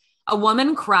episode. A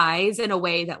woman cries in a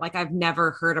way that like I've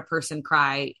never heard a person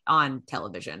cry on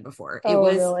television before. It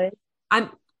was really?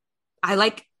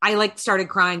 I started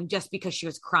crying just because she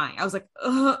was crying. I was like,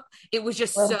 ugh. It was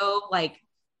just so like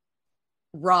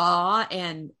raw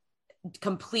and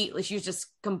she was just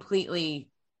completely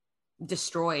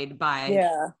destroyed by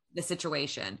the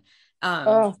situation.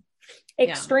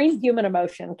 Extreme human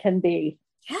emotion can be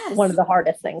one of the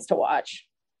hardest things to watch.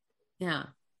 Yeah.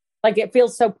 Like it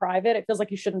feels so private. It feels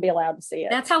like you shouldn't be allowed to see it.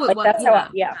 That's how it was. That's how I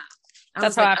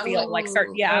feel.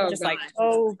 I'm just like,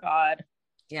 oh God.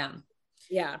 Yeah.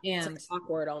 Yeah. And it's like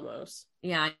awkward almost.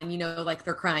 Yeah. And like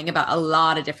they're crying about a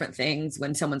lot of different things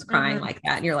when someone's crying like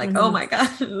that. And you're like, oh my God.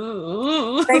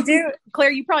 They do.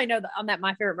 Claire, you probably know that on that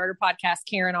My Favorite Murder podcast,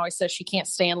 Karen always says she can't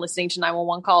stand listening to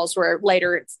 911 calls where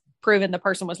later it's proven the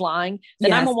person was lying. The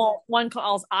 911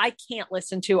 calls I can't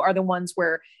listen to are the ones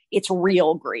where it's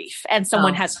real grief and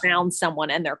someone has found someone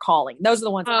and they're calling. Those are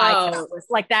the ones I cannot listen.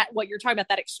 Like that, what you're talking about,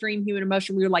 that extreme human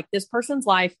emotion where you're like, this person's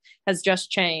life has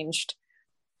just changed.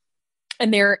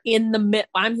 And they're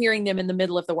I'm hearing them in the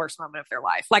middle of the worst moment of their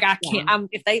life. Like I can't,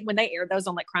 when they air those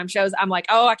on like crime shows, I'm like,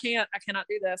 oh, I cannot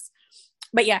do this.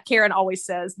 But Karen always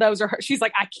says those are her. She's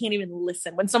like, I can't even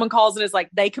listen when someone calls and is like,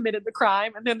 they committed the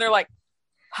crime. And then they're like,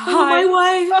 hi, my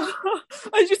wife.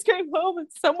 I just came home and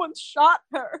someone shot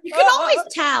her. You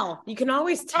can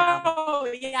always tell.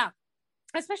 Oh yeah.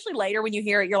 Especially later when you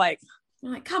hear it, you're like,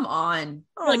 come on.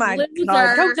 Oh my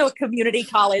God. Go to a community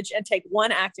college and take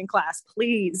one acting class,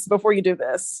 please, before you do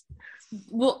this.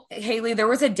 Well, Haley, there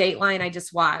was a Dateline I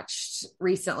just watched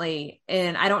recently,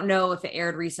 and I don't know if it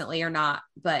aired recently or not,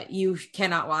 but you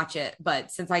cannot watch it.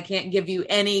 But since I can't give you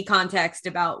any context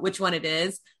about which one it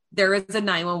is, there is a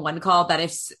 911 call that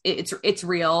it's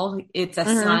real. It's a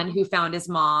son who found his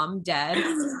mom dead.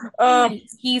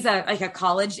 He's a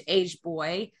college age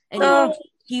boy, and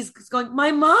he's going,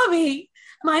 my mommy.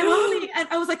 And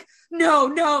I was like,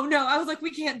 no. I was like, we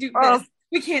can't do this.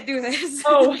 We can't do this.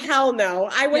 Oh, hell no.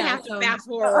 I would have to fast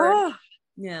forward.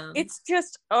 Yeah. It's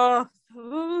just, cannot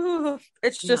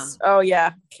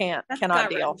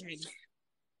deal.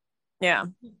 Yeah.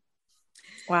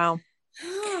 Wow.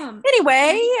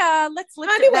 Anyway, let's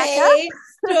lift it back up.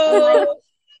 So,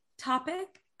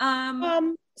 topic.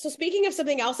 So speaking of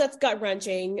something else that's gut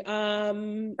wrenching,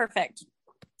 perfect.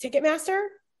 Ticketmaster.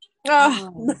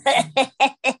 Oh.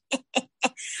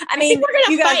 I mean, we're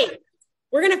gonna fight.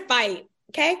 We're gonna fight.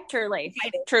 Okay.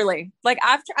 Truly. Like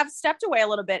I've stepped away a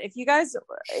little bit. If you guys,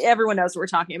 everyone knows what we're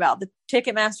talking about, the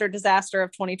Ticketmaster disaster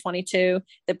of 2022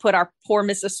 that put our poor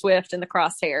Mrs. Swift in the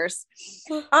crosshairs.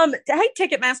 Hey,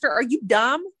 Ticketmaster, are you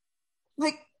dumb?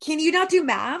 Like, can you not do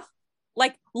math?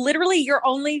 Like, literally your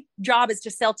only job is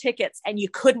to sell tickets and you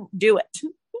couldn't do it.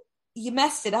 You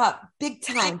messed it up big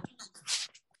time.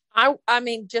 I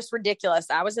mean, just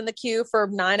ridiculous. I was in the queue for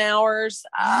 9 hours.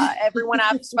 Everyone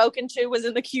I've spoken to was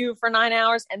in the queue for 9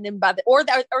 hours, and then or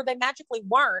they magically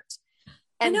weren't.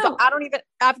 And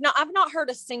I've not heard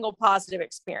a single positive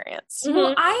experience. Mm-hmm.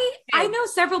 Well, I know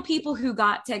several people who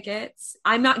got tickets.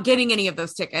 I'm not getting any of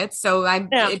those tickets, so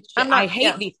I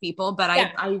hate these people, but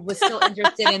I was still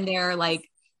interested in their like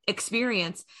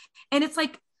experience, and it's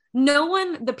like. No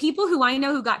one, the people who I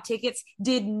know who got tickets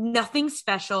did nothing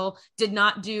special, did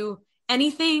not do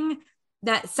anything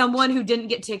that someone who didn't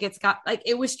get tickets got. Like,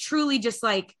 it was truly just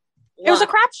like, luck. It was a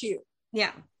crapshoot.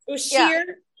 Yeah. It was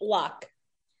sheer luck.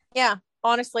 Yeah.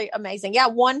 Honestly, amazing. Yeah.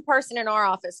 One person in our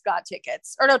office got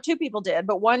tickets, or no, two people did,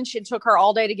 but one, she took her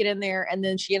all day to get in there. And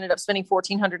then she ended up spending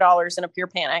 $1,400 in a pure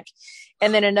panic.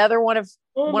 And then another one of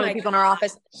the people in our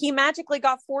office, he magically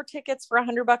got 4 tickets for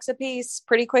 $100 a piece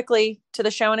pretty quickly to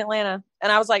the show in Atlanta.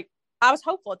 And I was like, I was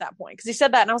hopeful at that point because he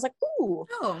said that. And I was like, ooh,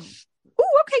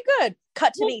 okay, good.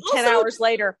 Cut to me 10 hours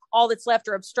later. All that's left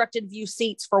are obstructed view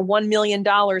seats for $1 million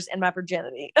and my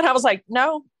virginity. And I was like,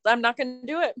 no, I'm not going to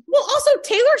do it. Well, also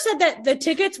Taylor said that the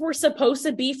tickets were supposed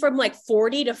to be from like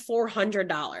 $40 to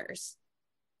 $400.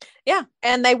 Yeah.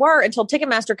 And they were until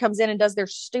Ticketmaster comes in and does their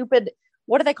stupid,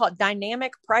 what do they call it?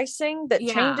 Dynamic pricing that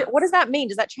change it. What does that mean?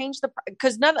 Does that change the,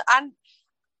 because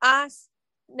I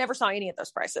never saw any of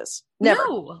those prices. Never.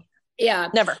 No. Yeah,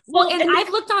 never. Well, and I've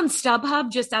looked on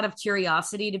StubHub just out of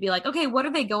curiosity to be like, okay, what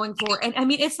are they going for? And I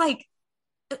mean, it's like,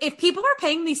 if people are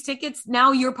paying these tickets,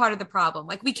 now you're part of the problem.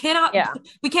 Like, we cannot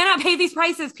pay these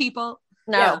prices, people.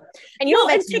 No. Yeah. And you know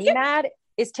what makes me mad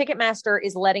is Ticketmaster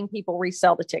is letting people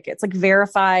resell the tickets, like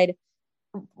verified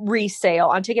resale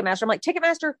on Ticketmaster. I'm like,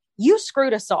 Ticketmaster, you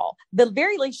screwed us all. The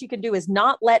very least you can do is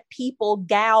not let people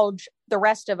gouge the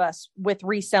rest of us with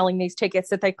reselling these tickets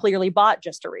that they clearly bought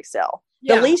just to resell.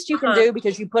 Yeah. The least you can do,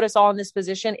 because you put us all in this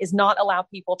position, is not allow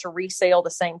people to resell the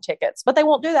same tickets. But they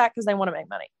won't do that because they want to make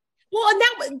money. Well, and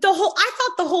I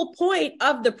thought the whole point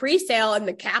of the presale and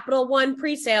the Capital One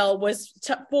presale was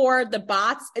for the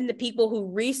bots and the people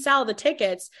who resell the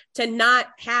tickets to not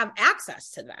have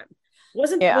access to them. Was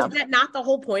that not the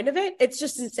whole point of it? It's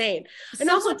just insane.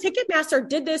 And also Ticketmaster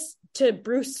did this to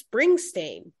Bruce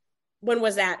Springsteen. When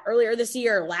was that? Earlier this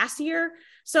year or last year?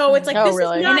 So it's like, this is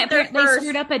not their first. They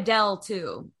screwed up Adele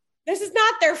too. This is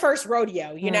not their first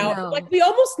rodeo, you know? No. Like, we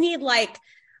almost need like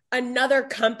another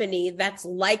company that's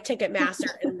like Ticketmaster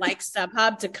and like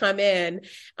StubHub to come in.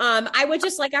 I would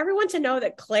just like everyone to know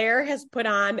that Claire has put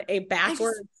on a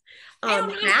backwards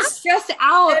hat. Stressed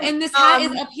out, and this hat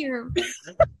is up here.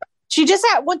 She just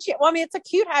had it's a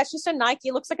cute hat. It's just a Nike.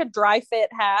 It looks like a dry fit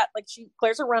hat. Like,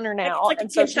 Claire's a runner now.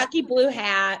 It's like a Kentucky blue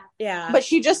hat. Yeah. But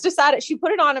she just decided, she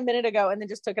put it on a minute ago and then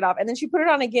just took it off. And then she put it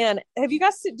on again. Did you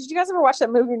guys ever watch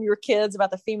that movie when you were kids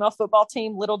about the female football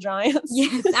team, Little Giants?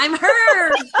 Yes, I'm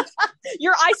her.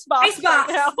 You're Icebox. Right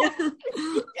now.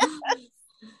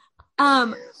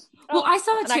 Yes. Well, I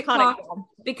saw a TikTok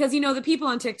because, the people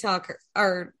on TikTok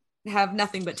have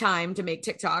nothing but time to make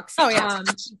TikToks. Oh, yeah.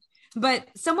 But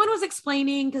someone was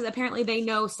explaining, because apparently they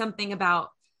know something about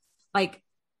like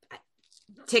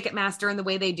Ticketmaster and the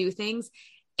way they do things.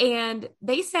 And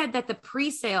they said that the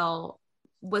presale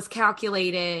was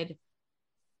calculated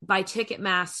by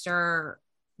Ticketmaster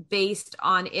based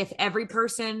on if every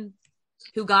person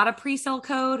who got a presale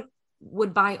code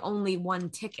would buy only one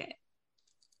ticket.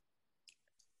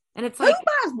 And it's like,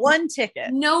 who buys one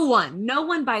ticket? No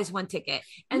one buys one ticket.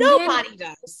 And nobody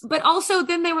does. But also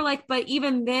then they were like, but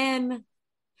even then,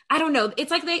 I don't know.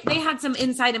 It's like they had some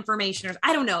inside information, or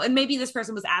I don't know. And maybe this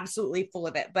person was absolutely full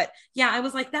of it. But yeah, I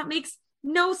was like, that makes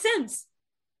no sense.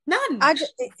 None. I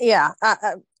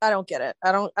don't get it.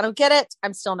 I don't get it.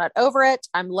 I'm still not over it.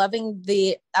 I'm loving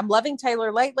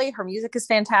Taylor lately. Her music is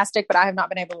fantastic, but I have not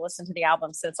been able to listen to the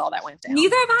album since all that went down.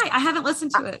 Neither have I. I haven't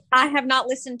listened to it. I have not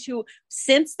listened to,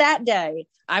 since that day,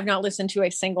 I've not listened to a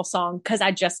single song because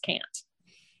I just can't.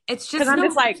 It's just,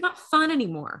 it's not fun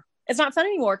anymore. It's not fun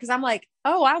anymore because I'm like,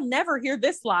 oh, I'll never hear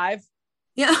this live.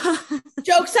 Yeah.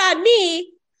 Joke's on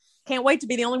me. Can't wait to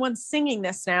be the only one singing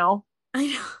this now. I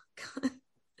know. God.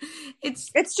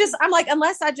 It's just, I'm like,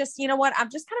 unless I just, you know what,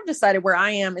 I've just kind of decided where I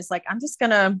am is like, I'm just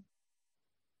gonna,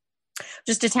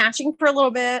 just detaching for a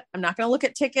little bit. I'm not going to look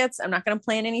at tickets. I'm not going to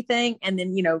plan anything. And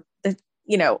then,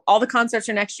 all the concerts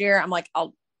are next year. I'm like,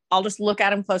 I'll just look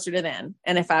at them closer to then.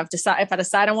 And if I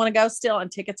decide I want to go still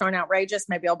and tickets aren't outrageous,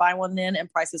 maybe I'll buy one then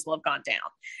and prices will have gone down.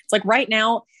 It's like right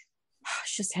now,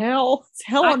 it's just hell. It's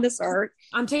hell on this earth.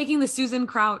 I'm taking the Susan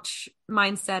Crouch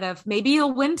mindset of maybe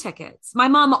you'll win tickets. My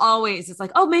mom always is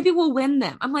like, oh, maybe we'll win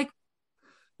them. I'm like,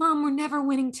 Mom, we're never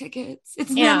winning tickets. It's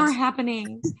never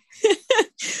happening.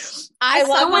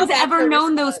 No one's ever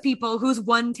known those people who's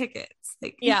won tickets.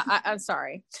 Like, I'm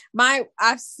sorry. There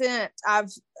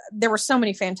were so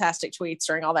many fantastic tweets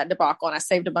during all that debacle, and I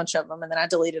saved a bunch of them and then I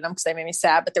deleted them because they made me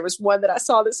sad. But there was one that I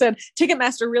saw that said,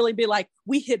 Ticketmaster really be like,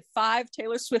 we hid 5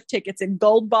 Taylor Swift tickets in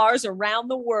gold bars around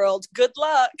the world. Good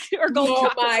luck. Or gold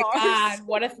chocolate bars. God,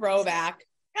 what a throwback.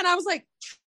 And I was like,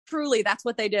 truly, that's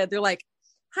what they did. They're like,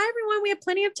 hi, everyone. We have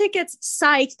plenty of tickets.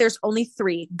 Psych. There's only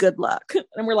 3. Good luck.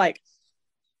 And we're like,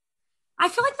 I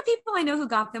feel like the people I know who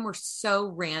got them were so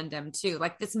random too.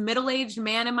 Like this middle-aged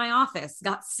man in my office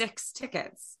got 6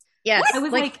 tickets. Yes. I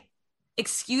was like,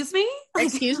 excuse me?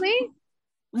 Excuse me?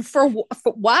 For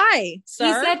why, sir?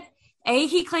 He said,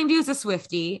 he claimed he was a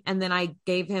Swiftie. And then I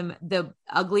gave him the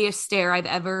ugliest stare I've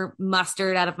ever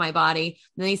mustered out of my body.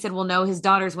 And then he said, well, no, his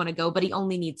daughters want to go, but he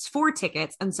only needs 4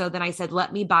 tickets. And so then I said,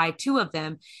 let me buy 2 of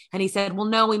them. And he said, well,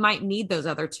 no, we might need those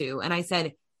other 2. And I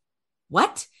said,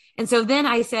 what? And so then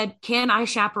I said, can I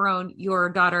chaperone your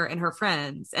daughter and her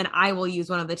friends? And I will use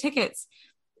one of the tickets.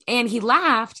 And he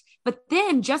laughed. But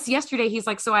then just yesterday, he's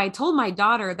like, so I told my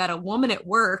daughter that a woman at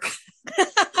work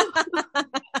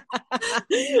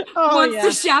wants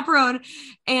to chaperone.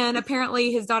 And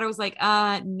apparently his daughter was like,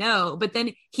 no. But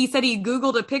then he said he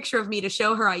Googled a picture of me to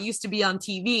show her I used to be on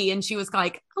TV. And she was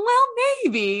like, well,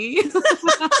 maybe. She's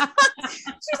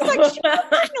like, she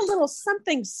bring a little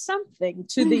something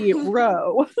to the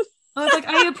row. I was like,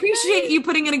 I appreciate you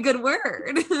putting in a good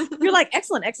word. You're like,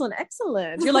 excellent.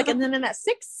 You're like, and then in that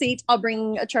 6th seat, I'll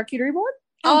bring a charcuterie board,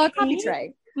 a coffee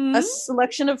tray, a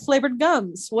selection of flavored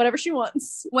gums, whatever she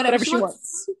wants. Whatever she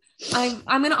wants. I'm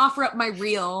going to offer up my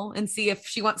reel and see if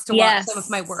she wants to watch some of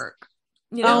my work.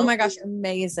 Oh my gosh,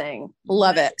 amazing.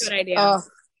 Love it. Good idea. Oh,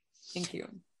 thank you.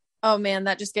 Oh man,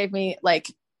 that just gave me like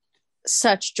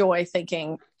such joy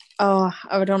thinking, oh,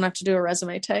 I don't have to do a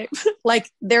resume tape. Like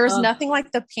there's nothing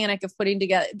like the panic of putting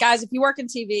together. Guys, if you work in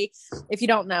TV, if you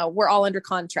don't know, we're all under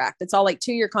contract. It's all like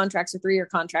 2-year contracts or 3-year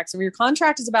contracts. If your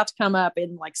contract is about to come up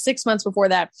in like 6 months before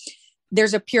that,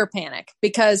 there's a pure panic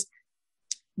because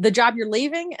the job you're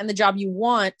leaving and the job you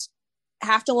want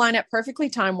have to line up perfectly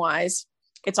time-wise.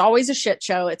 It's always a shit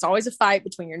show. It's always a fight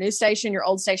between your new station, your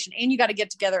old station, and you got to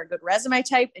get together a good resume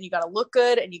tape and you got to look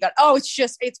good and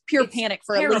it's pure panic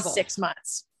for terrible. At least 6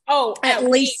 months. Oh, at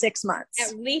least 6 months.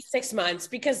 At least 6 months,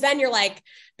 because then you're like,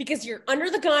 because you're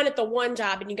under the gun at the one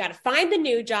job and you got to find the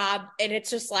new job. And it's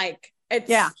just like, it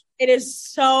is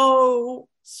so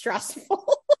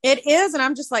stressful. It is. And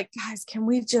I'm just like, guys, can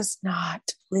we just not,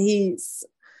 please?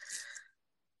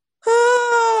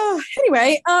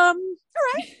 Anyway, all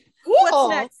right.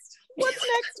 Cool. What's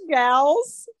next,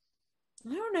 gals?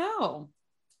 I don't know.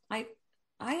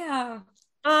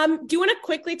 Do you want to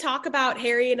quickly talk about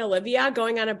Harry and Olivia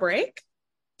going on a break?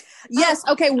 Yes.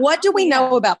 Okay. What do we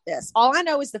know about this? All I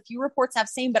know is the few reports I've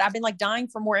seen, but I've been like dying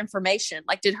for more information.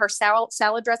 Like, did her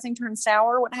salad dressing turn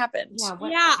sour? What happened? I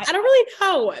don't really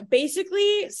know.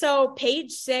 Basically, so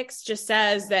page 6 just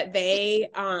says that they,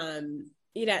 a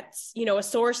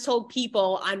source told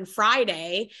People on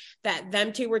Friday that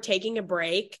them two were taking a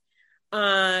break.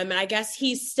 And I guess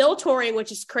he's still touring,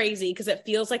 which is crazy because it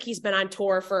feels like he's been on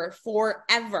tour for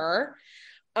forever.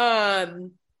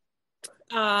 And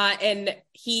they're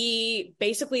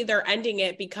ending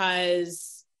it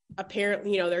because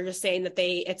apparently, they're just saying that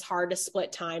it's hard to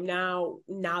split time now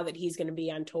that he's going to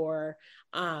be on tour.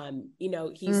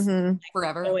 He's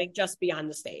forever going just beyond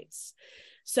the States.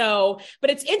 So, but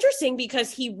it's interesting because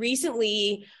he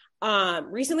recently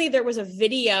there was a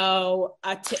video,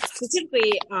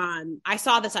 specifically, I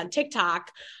saw this on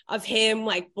TikTok of him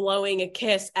like blowing a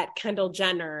kiss at Kendall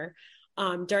Jenner,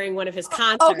 during one of his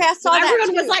concerts. Okay, I saw that.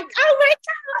 Everyone was like, "Oh my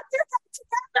God, they're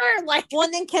together!" Like, well,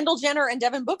 and then Kendall Jenner and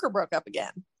Devin Booker broke up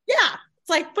again. Yeah, it's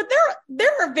like, but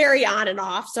they're very on and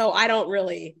off. So I don't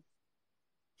really.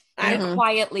 They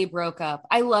quietly broke up.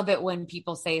 I love it when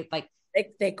people say like.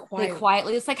 They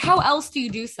quietly. It's like, how else do you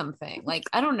do something? Like,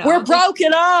 I don't know. We're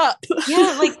broken up.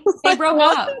 Yeah, like they broke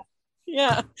up.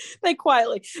 Yeah, they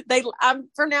quietly.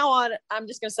 From now on, I'm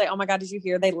just gonna say, oh my God, did you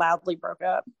hear? They loudly broke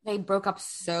up. They broke up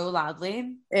so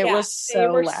loudly. It was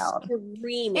so loud.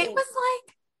 Screaming. It was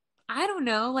like, I don't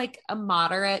know, like a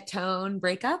moderate tone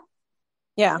breakup.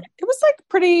 Yeah. It was like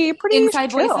pretty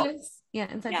Inside chill. voices.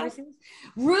 Yeah. Inside voices.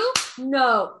 Rue?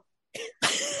 No.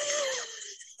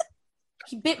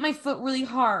 He bit my foot really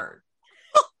hard.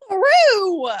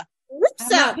 Rue!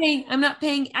 I'm not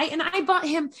paying. I bought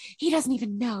him, he doesn't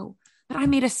even know, but I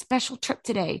made a special trip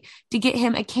today to get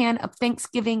him a can of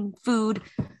Thanksgiving food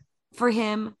for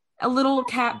him. A little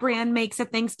cat brand makes a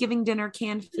Thanksgiving dinner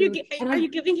canned food. Are you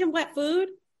giving him wet food?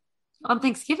 On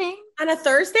Thanksgiving? On a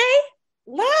Thursday?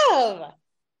 Love.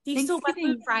 Do you still wet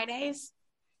food Fridays?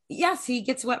 Yes, he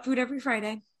gets wet food every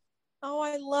Friday. Oh,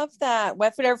 I love that.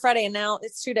 Wet food every Friday. And now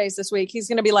it's 2 days this week. He's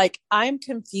going to be like, I'm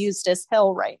confused as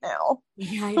hell right now.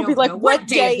 Yeah, He'll be like, what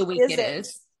day of the week it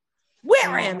is?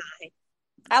 Where am I?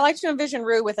 I like to envision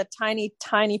Rue with a tiny,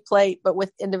 tiny plate, but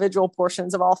with individual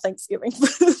portions of all Thanksgiving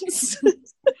foods.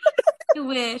 I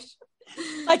wish.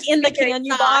 Like in the can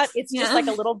you bought, it's just like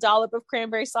a little dollop of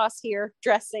cranberry sauce here,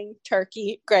 dressing,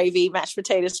 turkey, gravy, mashed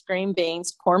potatoes, green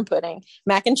beans, corn pudding,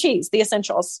 mac and cheese, the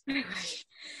essentials.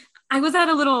 I was at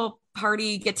a little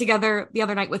party get together the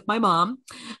other night with my mom.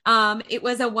 It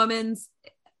was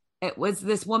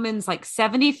this woman's like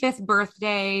 75th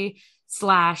birthday /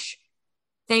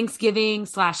 Thanksgiving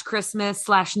 / Christmas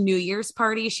 / New Year's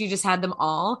party. She just had them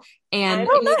all. And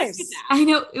nice. I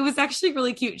know it was actually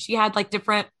really cute. She had like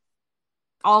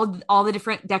all the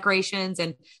different decorations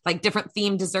and like different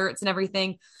themed desserts and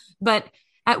everything. But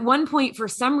at one point, for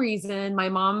some reason, my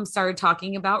mom started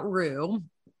talking about Rue.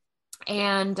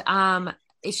 And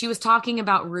she was talking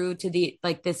about Rue to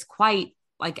this quite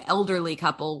like elderly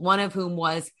couple, one of whom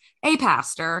was a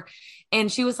pastor.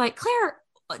 And she was like, Claire,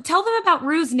 tell them about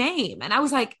Rue's name. And I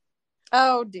was like,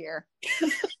 oh dear. I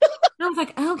was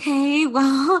like, okay,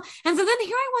 well. And so then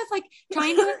here I was like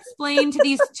trying to explain to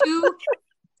these two,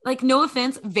 like, no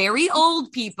offense, very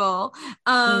old people,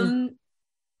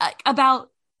 about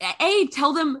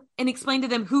tell them and explain to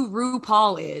them who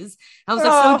RuPaul is. I was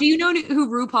like, so do you know who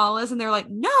RuPaul is? And they're like,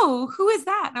 no, who is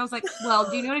that? And I was like, well,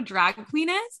 do you know what a drag queen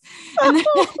is? And then,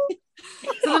 so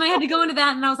then I had to go into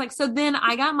that. And I was like, so then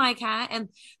I got my cat. And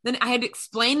then I had to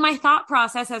explain my thought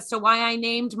process as to why I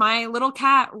named my little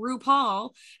cat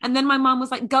RuPaul. And then my mom was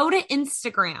like, go to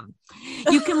Instagram.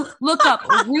 You can look up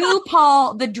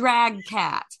RuPaul, the drag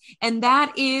cat. And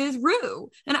that is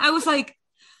Rue. And I was like,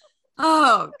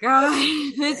 oh God,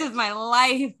 this is my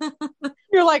life.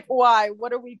 You're like, why?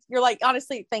 What are we? You're like,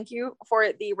 honestly, thank you for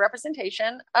the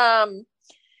representation. In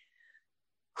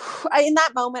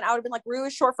that moment, I would have been like, Rue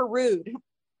is short for rude.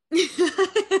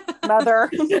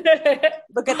 Mother,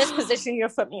 look at this position you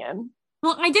have put me in.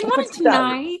 Well, I didn't want to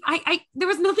deny. There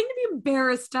was nothing to be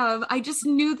embarrassed of. I just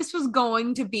knew this was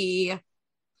going to be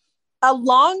a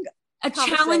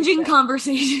challenging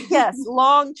conversation. Yes,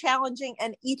 long, challenging,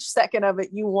 and each second of it,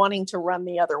 you wanting to run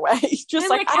the other way. Just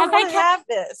like I don't want to have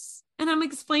this. And I'm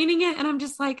explaining it, and I'm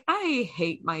just like, I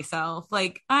hate myself.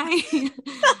 Like I'm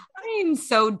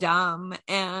so dumb.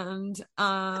 And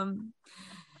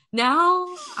now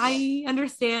I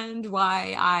understand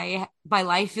why my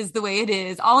life is the way it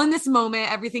is. All in this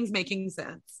moment, everything's making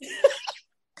sense.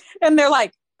 And they're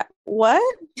like, what?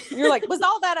 You're like, was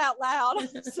all that out loud?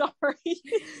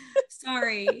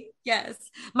 Sorry. Yes.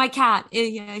 My cat,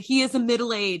 he is a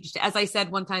middle-aged, as I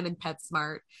said one time in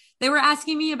PetSmart. They were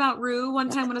asking me about Rue one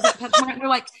time when I was at PetSmart. And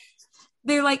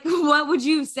they're like, what would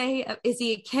you say? Is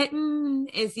he a kitten?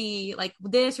 Is he like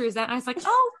this or is that? And I was like,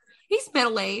 oh, he's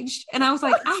middle-aged. And I was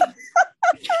like, like, what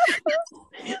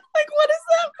does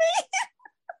that mean?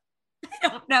 I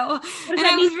don't know. And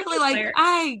I was really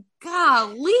like,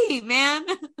 golly, man.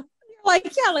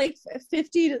 Like, yeah, like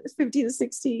 50 to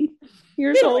 60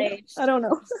 years old. I don't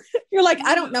know. You're like,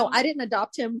 I don't know. I didn't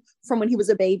adopt him from when he was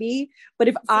a baby, but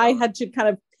if I had to kind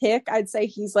of pick, I'd say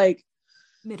he's like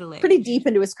middle-aged, pretty deep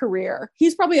into his career.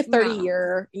 He's probably a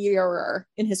 30-year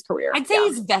in his career. I'd say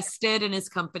he's vested in his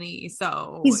company.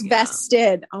 So he's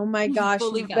vested. Oh my gosh.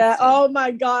 Oh my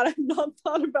God. I've not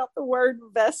thought about the word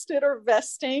vested or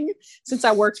vesting since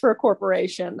I worked for a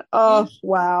corporation. Oh,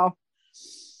 wow.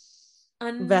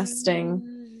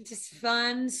 Vesting. Just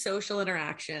fun social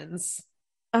interactions.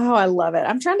 Oh, I love it.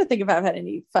 I'm trying to think if I've had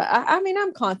any fun. I mean,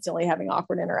 I'm constantly having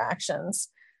awkward interactions.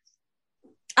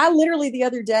 I literally the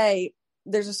other day,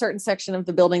 there's a certain section of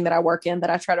the building that I work in that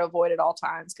I try to avoid at all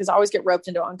times because I always get roped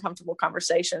into uncomfortable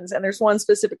conversations. And there's one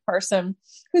specific person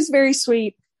who's very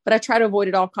sweet, but I try to avoid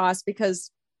at all costs because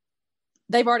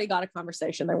they've already got a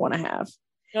conversation they want to have.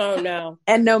 Oh no.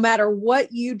 And no matter what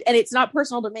and it's not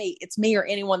personal to me, it's me or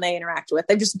anyone they interact with.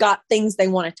 They've just got things they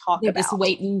want to talk They're about. Just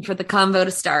waiting for the convo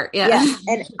to start. Yeah.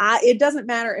 And it doesn't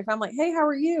matter if I'm like, hey, how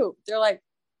are you? They're like,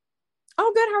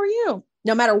 oh, good. How are you?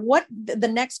 no matter what the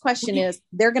next question is,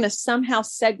 they're going to somehow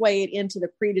segue it into the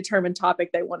predetermined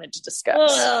topic they wanted to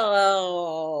discuss.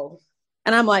 Oh.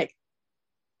 And I'm like,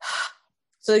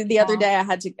 so the other day I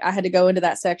had to go into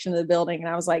that section of the building, and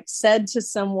I was like, said to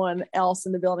someone else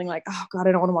in the building, like, oh God,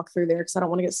 I don't want to walk through there because I don't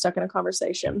want to get stuck in a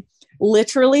conversation.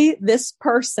 Literally, this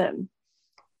person,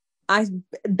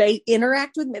 they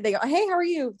interact with me. They go, hey, how are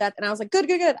you? And I was like, good.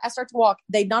 I start to walk.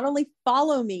 They not only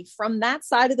follow me from that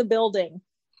side of the building,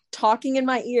 talking in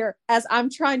my ear as I'm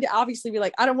trying to obviously be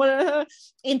like, I don't want to,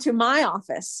 into my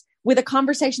office with a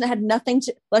conversation that had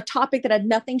a topic that had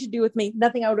nothing to do with me,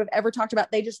 nothing I would have ever talked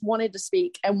about. They just wanted to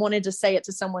speak and wanted to say it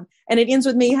to someone. And it ends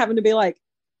with me having to be like,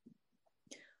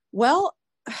 well,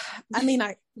 I mean,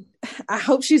 I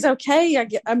hope she's okay.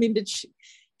 Did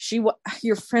she,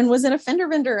 your friend was in a fender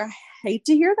bender. I hate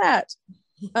to hear that.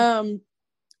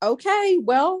 Okay,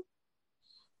 well,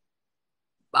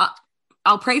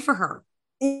 I'll pray for her.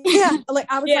 Yeah. Like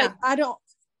I was like, I don't,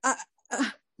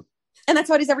 and that's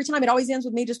what it is every time. It always ends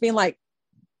with me just being like,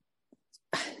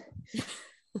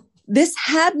 this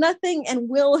had nothing and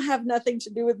will have nothing to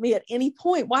do with me at any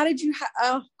point. Why did you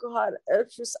oh God.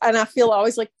 It's just, and I feel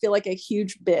like a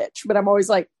huge bitch, but I'm always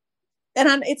like,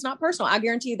 it's not personal. I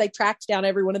guarantee you they tracked down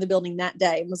everyone in the building that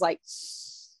day and was like,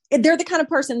 they're the kind of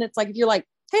person that's like, if you're like,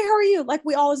 hey, how are you? Like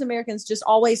we all as Americans just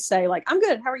always say like, I'm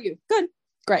good. How are you? Good.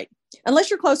 Great. Unless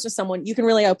you're close to someone, you can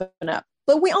really open up.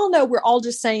 But we all know we're all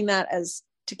just saying that as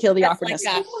to kill the awkwardness.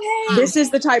 Like, this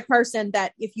is the type of person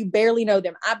that if you barely know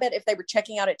them, I bet if they were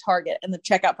checking out at Target and the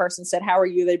checkout person said, how are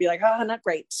you? They'd be like, oh, not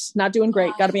great. Not doing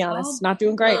great. Got to be honest. Not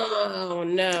doing great. Oh,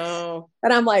 no.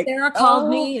 And I'm like, Sarah called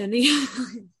me and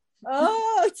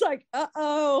it's like,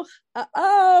 uh-oh.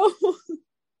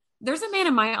 There's a man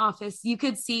in my office. You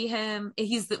could see him.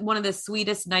 He's one of the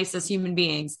sweetest, nicest human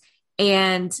beings.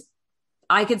 And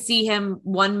I could see him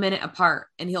 1 minute apart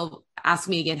and he'll ask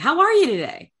me again, how are you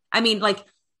today? I mean, like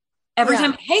every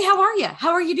time, hey, how are you?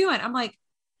 How are you doing? I'm like,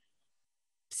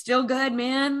 still good,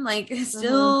 man. Like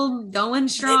still going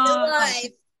strong.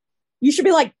 You should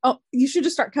be like, oh, you should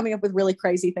just start coming up with really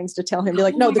crazy things to tell him. Be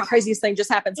like, no, the craziest thing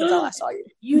just happened since I last saw you.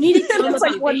 You need to tell him. It's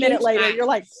like 1 minute later, you're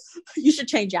like, you should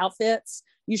change outfits.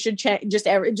 You should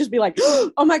just be like,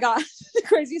 oh my God, the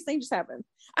craziest thing just happened.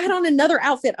 I had on another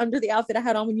outfit under the outfit I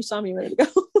had on when you saw me a minute ago.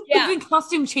 Yeah.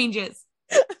 Costume changes.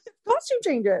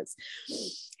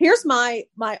 Here's my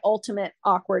ultimate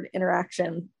awkward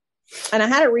interaction. And I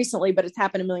had it recently, but it's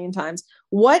happened a million times.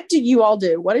 What do you all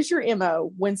do? What is your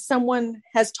MO when someone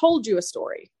has told you a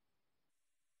story?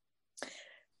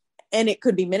 And it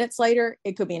could be minutes later.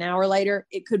 It could be an hour later.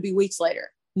 It could be weeks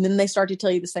later. And then they start to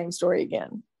tell you the same story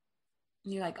again.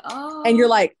 You're like, oh. And you're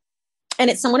like, and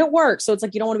it's someone at work. So it's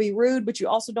like, you don't want to be rude, but you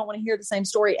also don't want to hear the same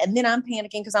story. And then I'm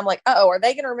panicking because I'm like, uh-oh, are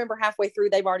they going to remember halfway through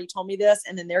they've already told me this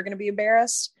and then they're going to be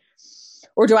embarrassed?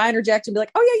 Or do I interject and be like,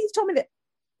 oh yeah, you've told me that.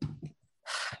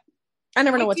 I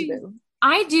never know what to do.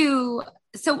 I do.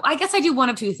 So I guess I do one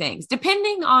of two things,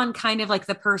 depending on kind of like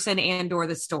the person and or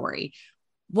the story.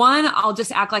 One, I'll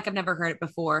just act like I've never heard it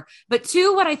before. But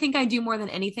two, what I think I do more than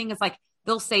anything is like,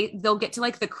 they'll get to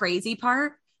like the crazy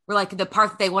part. Or like the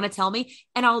part that they want to tell me,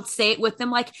 and I'll say it with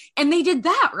them, like, and they did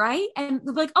that, right? And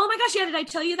they'll be like, oh my gosh, yeah, did I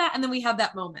tell you that? And then we have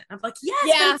that moment. I'm like, yes,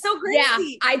 yeah, that's so crazy.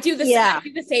 Yeah, I do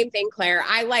the same thing, Claire.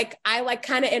 I like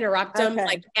kind of interrupt them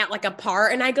like at like a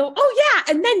part, and I go, oh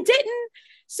yeah, and then didn't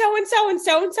so and so and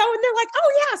so and so, and they're like,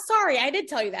 oh yeah, sorry, I did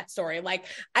tell you that story. Like,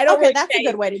 I don't. Really that's a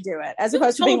good way to do it, as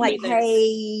opposed to being like,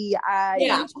 hey, you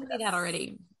told me that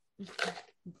already.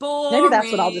 Boring. Maybe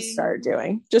that's what I'll just start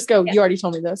doing. Just go. Yeah. You already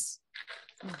told me this.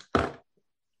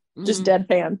 Just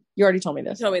deadpan. You already told me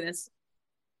this. You told me this.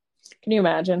 Can you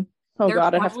imagine? Oh there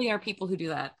God, probably are people who do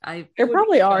that. There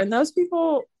probably are, and those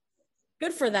people.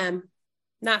 Good for them.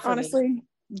 Not for honestly. Me.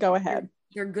 Go ahead.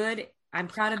 They're good. I'm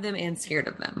proud of them and scared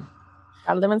of them.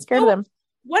 Proud of them and scared of them.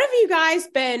 What have you guys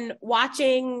been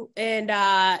watching? And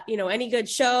any good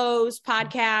shows,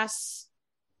 podcasts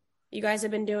you guys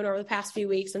have been doing over the past few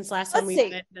weeks since last time we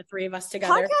met the three of us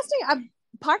together?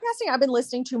 Podcasting, I've been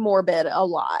listening to Morbid a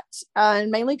lot, and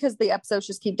mainly because the episodes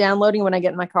just keep downloading. When I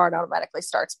get in my car, it automatically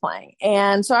starts playing.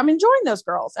 And so I'm enjoying those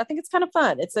girls. I think it's kind of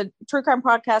fun. It's a true crime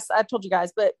podcast. I've told you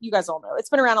guys, but you guys all know. It's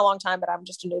been around a long time, but I'm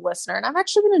just a new listener, and I've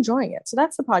actually been enjoying it. So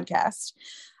that's the podcast.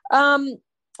 I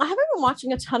haven't been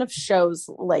watching a ton of shows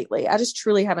lately. I just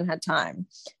truly haven't had time.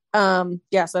 So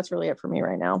that's really it for me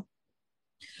right now.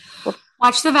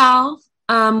 Watch The Vow.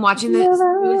 Watching the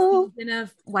newest season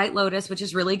of White Lotus, which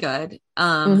is really good.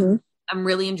 I'm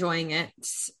really enjoying it.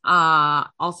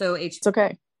 Also, it's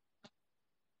okay.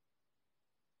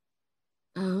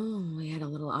 Oh, we had a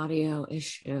little audio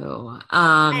issue.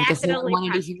 I Guess no one accidentally wanted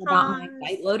to pressed hear about my pause.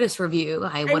 White Lotus review.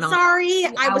 I I'm went on sorry.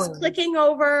 2 I was hours. clicking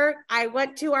over. I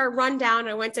went to our rundown.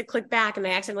 I went to click back and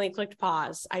I accidentally clicked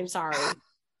pause. I'm sorry.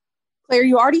 Claire,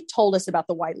 you already told us about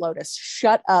the White Lotus.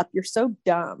 Shut up. You're so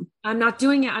dumb. I'm not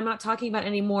doing it. I'm not talking about it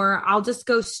anymore. I'll just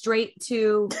go straight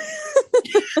to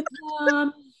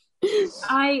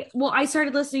I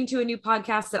started listening to a new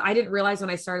podcast that I didn't realize when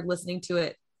I started listening to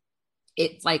it.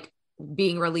 It's like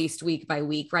being released week by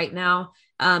week right now.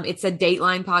 It's a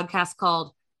Dateline podcast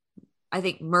called, I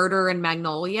think, Murder and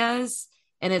Magnolias.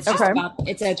 And it's just about,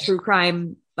 it's a true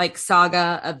crime like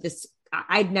saga of this.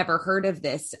 I'd never heard of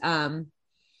this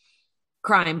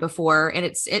crime before. And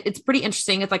it's pretty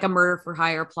interesting. It's like a murder for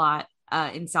hire plot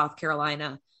in South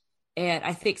Carolina. And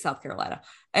I think South Carolina.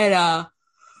 And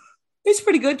it's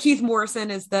pretty good. Keith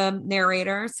Morrison is the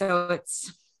narrator. So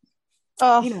it's,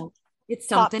 it's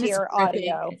something. It's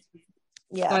audio.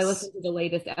 Yes. So I listened to the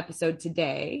latest episode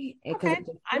today. Okay.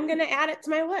 I'm going to add it to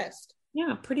my list.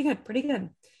 Yeah, pretty good. Pretty good.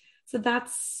 So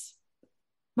that's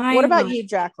my. What about you,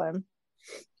 Jacqueline?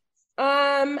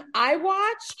 I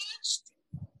watched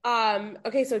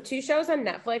okay, so 2 shows on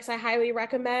Netflix I highly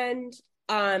recommend.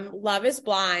 Love is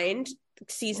Blind,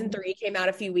 season 3 came out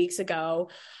a few weeks ago.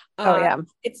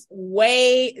 This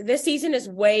season is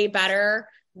way better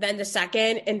than the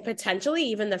second and potentially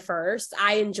even the first.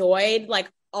 I enjoyed like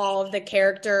all of the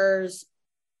characters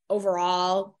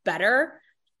overall better.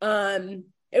 It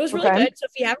was really good. So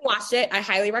if you haven't watched it, I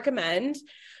highly recommend.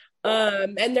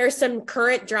 And there's some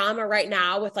current drama right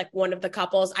now with like one of the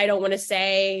couples. I don't want to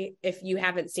say if you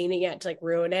haven't seen it yet to like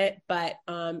ruin it, but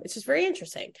it's just very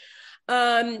interesting.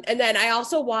 And then I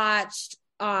also watched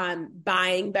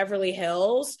Buying Beverly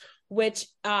Hills, which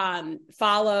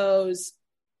follows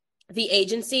the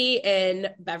agency in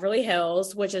Beverly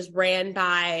Hills, which is ran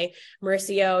by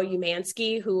Mauricio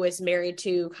Umansky, who is married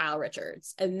to Kyle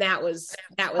Richards. And that was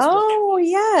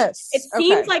yes. It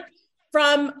seems like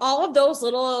from all of those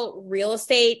little real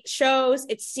estate shows,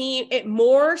 it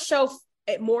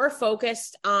more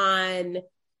focused on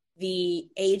the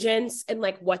agents and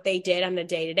like what they did on a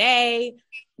day-to-day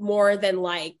more than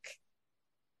like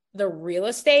the real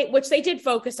estate, which they did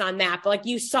focus on that, but like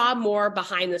you saw more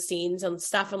behind the scenes and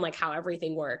stuff and like how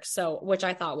everything works. So, which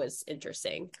I thought was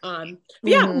interesting.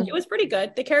 Yeah, it was pretty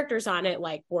good. The characters on it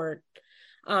like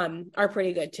are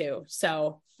pretty good too.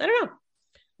 So I don't know.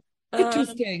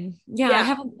 Interesting.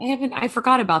 Yeah. I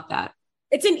forgot about that.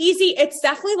 It's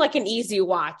definitely like an easy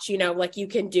watch, like you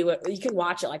can do it. You can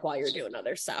watch it like while you're doing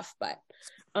other stuff, but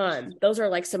those are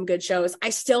like some good shows.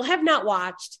 I still have not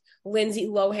watched Lindsay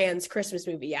Lohan's Christmas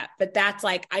movie yet, but that's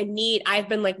like I've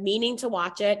been like meaning to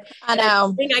watch it. I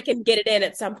know. I think I can get it in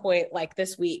at some point like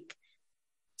this week.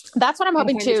 That's what I'm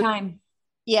hoping to.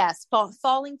 Yes,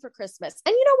 Falling for Christmas.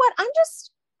 And you know what?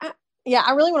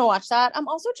 I really want to watch that. I'm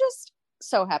also just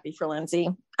so happy for Lindsay.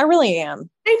 I really am.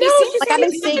 I know. Like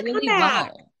I've been seeing really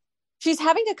well. She's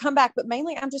having to come back, but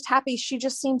mainly I'm just happy. She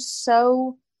just seems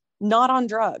so not on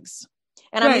drugs.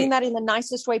 And I mean that in the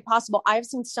nicest way possible. I've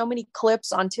seen so many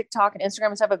clips on TikTok and Instagram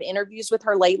and stuff of interviews with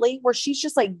her lately where she's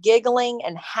just like giggling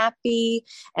and happy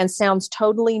and sounds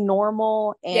totally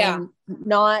normal and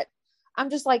not, I'm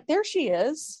just like, there she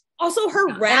is. Also her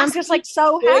rap. And I'm just like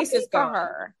so happy for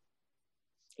her.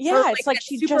 Yeah. Her, it's like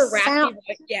she super just sounds.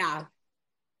 Yeah.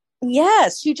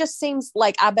 Yes. She just seems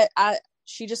like,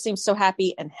 she just seems so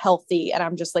happy and healthy. And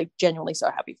I'm just like genuinely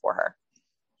so happy for her.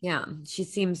 Yeah, she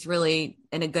seems really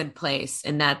in a good place,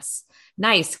 and that's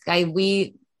nice.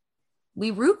 We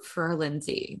root for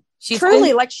Lindsay. She's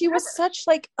truly like she was such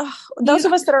like those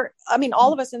of us that are, I mean,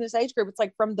 all of us in this age group. It's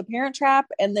like from The Parent Trap,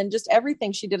 and then just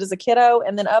everything she did as a kiddo,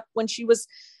 and then up when she was,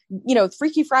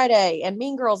 Freaky Friday and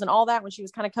Mean Girls and all that when she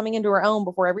was kind of coming into her own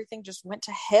before everything just went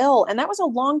to hell, and that was a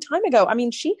long time ago. I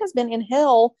mean, she has been in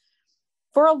hell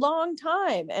for a long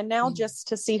time. And now just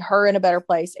to see her in a better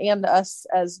place and us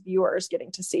as viewers getting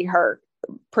to see her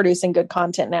producing good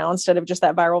content now, instead of just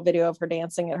that viral video of her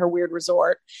dancing at her weird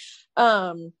resort.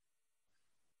 Oh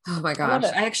my gosh.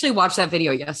 I actually watched that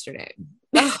video yesterday.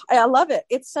 I love it.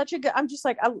 It's such a good, I'm just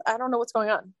like, I don't know what's going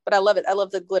on, but I love it. I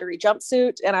love the glittery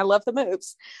jumpsuit and I love the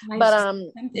moves, but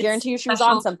guarantee you she was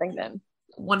on something then.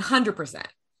 100%.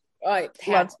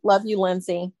 Love you,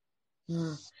 Lindsay.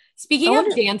 Speaking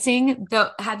of dancing,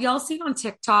 have y'all seen on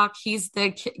TikTok? He's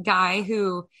the guy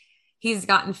who he's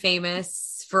gotten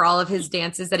famous for all of his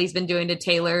dances that he's been doing to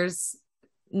Taylor's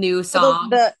new song.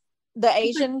 The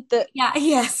Asian,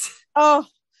 yes. Oh,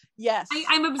 yes.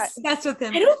 I'm obsessed with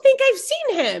him. I don't think I've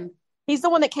seen him. He's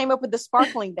the one that came up with the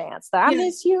sparkling dance. I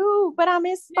miss you, but I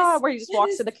miss Bob, where he just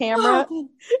walks to the camera.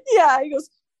 Yeah, he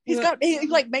goes. he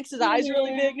like makes his eyes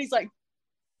really big and he's like,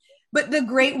 but the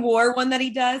Great War one that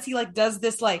he does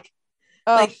this like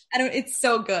it's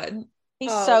so good. He's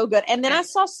so good. And then I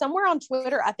saw somewhere on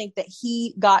Twitter, I think that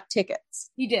he got tickets.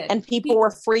 He did. And people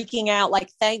were freaking out. Like,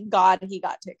 thank God he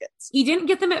got tickets. He didn't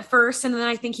get them at first. And then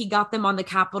I think he got them on the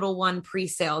Capital One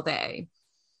pre-sale day.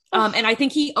 And I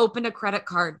think he opened a credit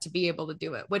card to be able to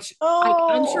do it, which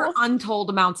I'm sure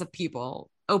untold amounts of people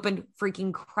opened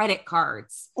freaking credit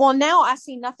cards. Well, now I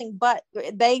see nothing but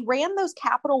they ran those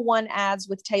Capital One ads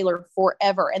with Taylor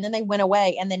forever, and then they went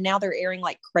away, and then now they're airing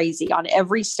like crazy on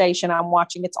every station I'm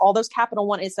watching. It's all those Capital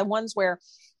One. It's the ones where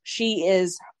she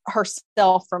is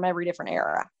herself from every different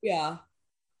era. Yeah.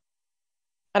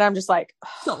 And I'm just like,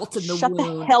 salt in the shut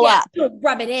wound. the hell up.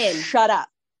 Rub it in. Shut up.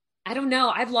 I don't know.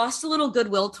 I've lost a little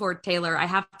goodwill toward Taylor. I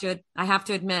have to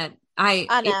admit. I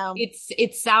know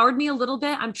it soured me a little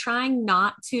bit. I'm trying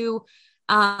not to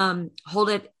hold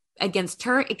it against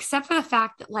her, except for the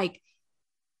fact that, like,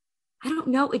 I don't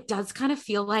know, it does kind of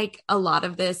feel like a lot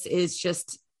of this is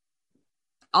just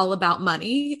all about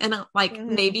money. And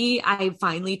maybe I've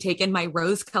finally taken my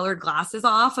rose-colored glasses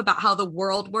off about how the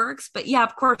world works. But yeah,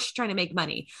 of course, she's trying to make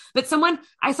money. But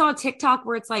I saw a TikTok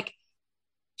where it's like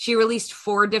she released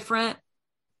 4 different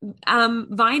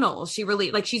vinyl.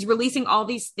 She's releasing all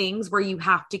these things where you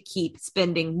have to keep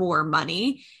spending more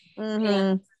money.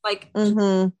 And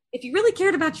if you really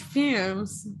cared about your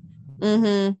films,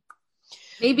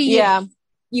 maybe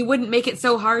you wouldn't make it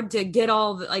so hard to get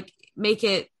make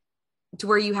it to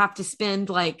where you have to spend,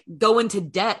 like, go into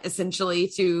debt essentially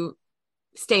to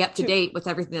stay up to date with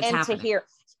everything that's happening.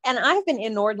 And I've been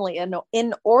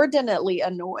inordinately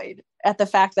annoyed at the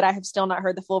fact that I have still not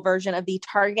heard the full version of the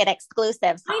Target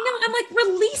exclusives. I know. I'm like,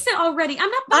 release it already. I'm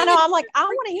not buying I know. I'm like, I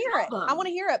want to hear it. I want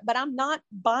to hear it, but I'm not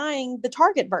buying the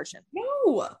Target version.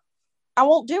 No. I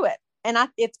won't do it. And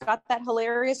it's got that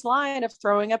hilarious line of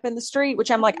throwing up in the street,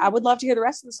 which I'm like, I would love to hear the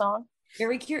rest of the song.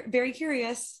 Very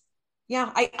curious.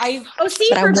 Yeah. For me,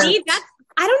 I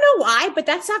don't know why, but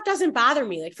that stuff doesn't bother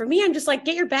me. Like, for me, I'm just like,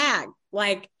 get your bag.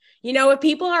 Like, you know, if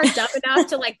people are dumb enough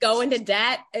to, like, go into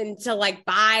debt and to, like,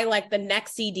 buy, like, the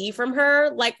next CD from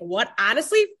her, like, what?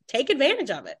 Honestly, take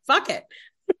advantage of it. Fuck it.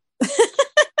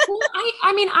 Well,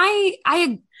 I mean,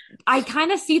 I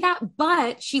kind of see that,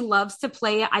 but she loves to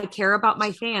play. I care about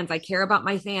my fans. I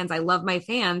love my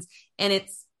fans. And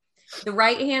it's the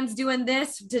right hand's doing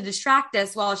this to distract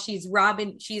us while she's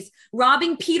robbing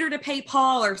Peter to pay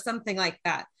Paul or something like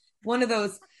that. One of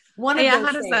those.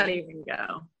 How does that even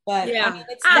go? But yeah, I mean,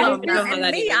 I don't know how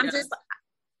that even goes.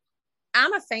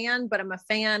 I'm a fan, but I'm a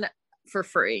fan for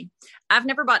free. I've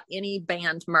never bought any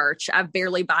band merch. I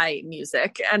barely buy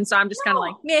music. And so I'm just kind of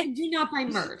like, meh. Do not buy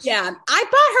merch. Yeah. I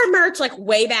bought her merch like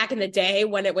way back in the day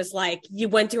when it was like you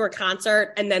went to her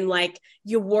concert and then like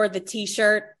you wore the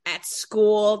t-shirt at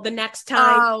school the next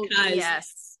time.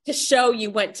 Yes. To show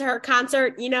you went to her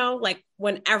concert, you know, like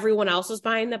when everyone else was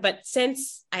buying them. But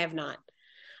since I have not.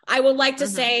 I would like to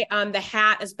say the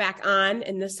hat is back on,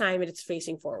 and this time it's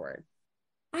facing forward.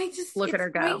 I just look at her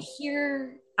go. Right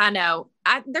here. I know.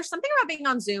 There's something about being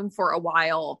on Zoom for a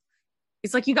while.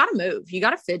 It's like you got to move. You got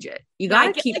to fidget. You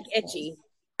got to keep itchy.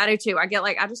 I do too. I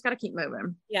just got to keep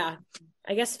moving. Yeah.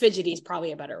 I guess fidgety is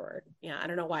probably a better word. Yeah. I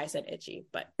don't know why I said itchy,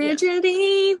 but fidgety.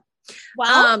 Yeah.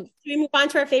 Well, should we move on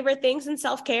to our favorite things in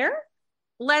self-care?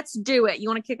 Let's do it. You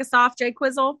want to kick us off, Jay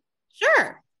Quizzle?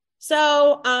 Sure.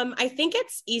 So I think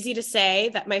it's easy to say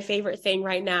that my favorite thing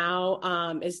right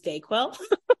now is DayQuil.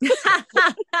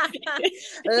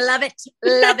 Love it.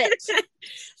 Love it.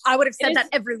 I would have said that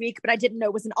every week, but I didn't know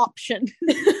it was an option.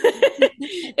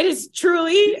 It is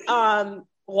truly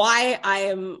why I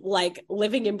am like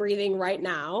living and breathing right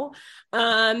now.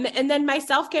 And then my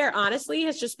self-care, honestly,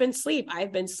 has just been sleep.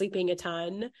 I've been sleeping a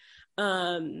ton.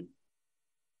 And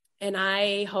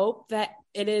I hope that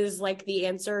it is like the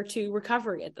answer to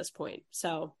recovery at this point.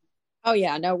 So. Oh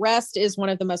yeah, no, rest is one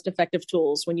of the most effective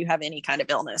tools when you have any kind of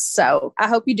illness. So I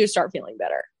hope you do start feeling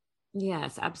better.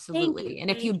 Yes, absolutely. And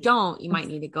if you don't, you might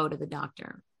need to go to the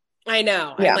doctor. I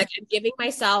know. Yeah. I'm giving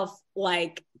myself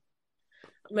like,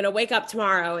 I'm going to wake up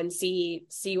tomorrow and see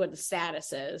what the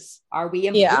status is. Are we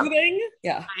improving?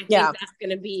 Yeah. I think that's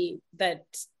going to be the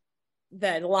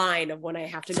line of when I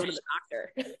have to go to the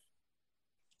doctor.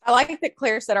 I like that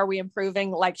Claire said, are we improving?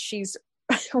 Like she's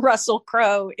Russell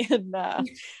Crowe in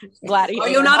Gladiator. Are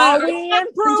you not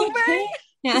improving?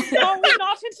 Yeah. Are we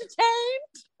not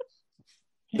entertained?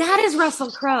 That is Russell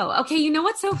Crowe. Okay, you know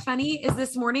what's so funny is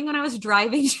this morning when I was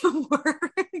driving to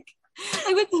work,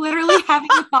 I was literally having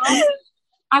a thought.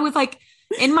 I was like,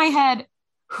 in my head,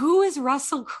 who is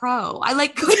Russell Crowe? I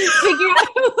like couldn't figure out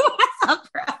who Russell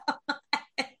Crowe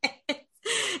is.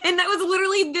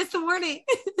 me this morning.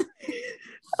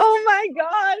 Oh my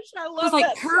gosh. I love I was like,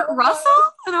 that Kurt so Russell?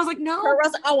 much. And I was like, no. Kurt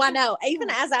Russell. Oh, I know. Even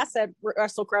as I said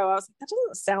Russell Crowe, I was like, that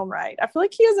doesn't sound right. I feel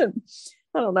like he isn't,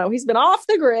 I don't know. He's been off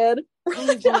the grid.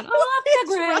 He's going off the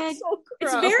grid.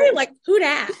 It's very like, who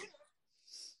dat?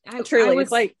 Truly,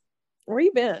 it's like, where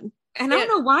you been? And I don't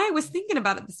know why I was thinking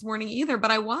about it this morning either,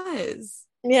 but I was.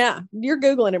 Yeah, you're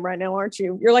Googling him right now, aren't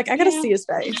you? You're like, I gotta see his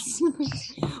face.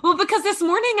 Well, because this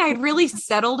morning I really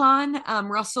settled on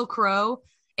Russell Crowe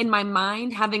in my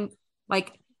mind, having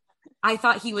like, I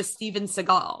thought he was Steven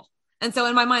Seagal. And so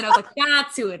in my mind, I was like,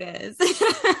 that's who it is.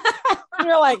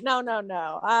 You're like,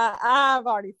 no. I've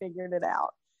already figured it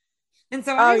out. And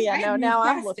so now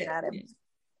I'm looking at him.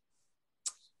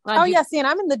 See, and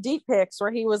I'm in the deep pics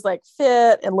where he was like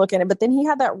fit and looking at, but then he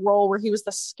had that role where he was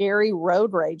the scary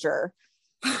road rager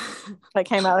that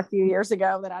came out a few years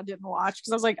ago that I didn't watch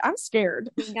because I was like, I'm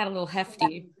scared. He got a little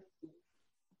hefty.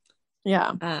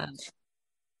 Yeah.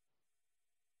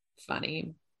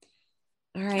 Funny.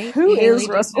 All right. Who is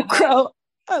Russell Crowe?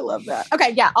 I love that.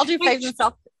 Okay, yeah, I'll do faves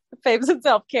and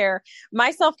self-care.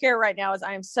 My self-care right now is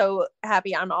I am so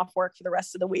happy I'm off work for the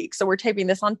rest of the week. So we're taping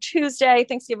this on Tuesday.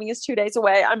 Thanksgiving is 2 days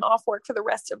away. I'm off work for the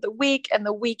rest of the week and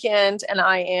the weekend. And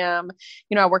I am,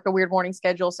 I work a weird morning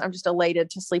schedule. So I'm just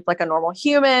elated to sleep like a normal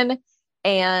human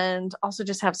and also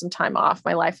just have some time off.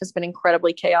 My life has been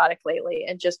incredibly chaotic lately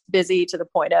and just busy to the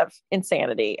point of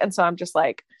insanity. And so I'm just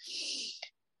like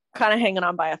kind of hanging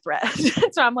on by a thread.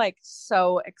 So I'm like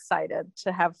so excited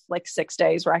to have like 6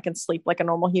 days where I can sleep like a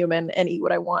normal human and eat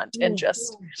what I want and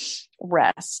just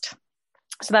rest.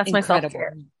 So that's my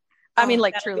self-care. I mean,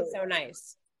 like truly so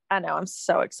nice. I know, I'm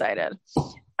so excited.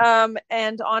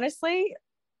 And honestly,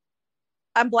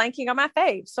 I'm blanking on my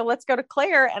fave. So let's go to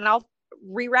Claire and I'll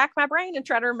re-rack my brain and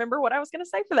try to remember what I was going to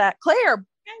say for that. Claire,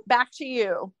 back to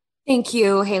you. Thank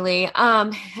you, Haley.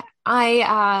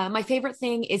 My favorite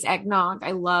thing is eggnog.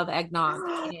 I love eggnog.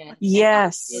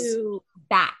 Yes.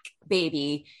 Back,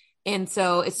 baby. And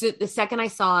so it's the second I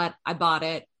saw it, I bought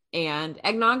it. And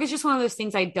eggnog is just one of those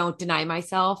things I don't deny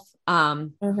myself.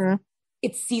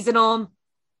 It's seasonal.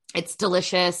 It's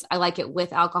delicious. I like it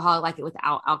with alcohol. I like it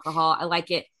without alcohol. I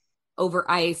like it over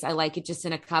ice. I like it just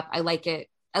in a cup. I like it.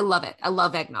 I love it. I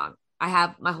love eggnog. I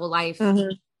have my whole life.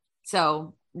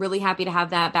 So really happy to have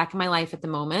that back in my life at the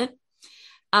moment.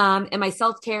 And my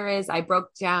self-care is I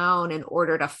broke down and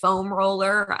ordered a foam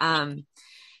roller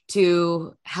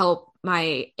to help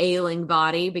my ailing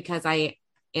body because I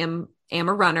am a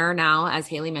runner now, as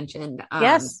Haley mentioned.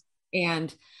 Yes.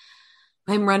 And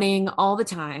I'm running all the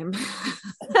time.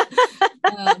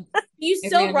 You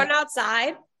still run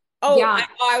outside? Oh, yeah.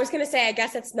 I was going to say, I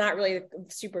guess it's not really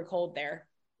super cold there.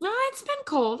 No, it's been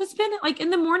cold. It's been like in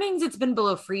the mornings, it's been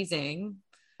below freezing.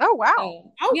 Oh,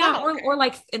 wow. Yeah. Wow, or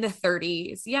like in the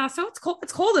 30s. Yeah. So it's cold.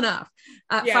 It's cold enough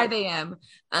at 5 a.m.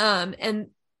 That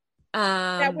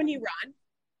when you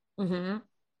run.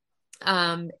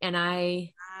 And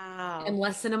I am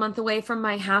less than a month away from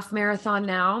my half marathon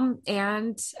now.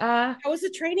 And how is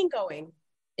the training going?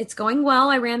 It's going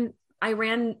well. I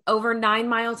ran over 9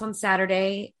 miles on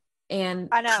Saturday. And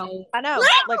I know.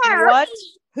 Like what?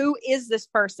 Who is this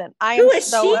person? I am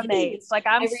so amazed. Like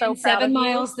I'm so proud 7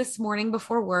 miles this morning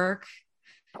before work.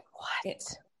 What?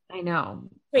 I know.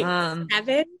 Wait,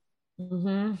 7?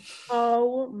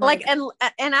 Oh, like and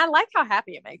I like how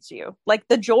happy it makes you. Like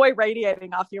the joy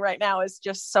radiating off you right now is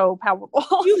just so powerful.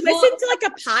 Do you listen to like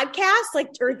a podcast, like,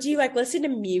 or do you like listen to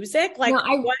music? Like,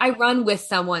 no, I run with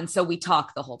someone, so we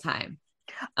talk the whole time.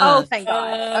 Oh, thank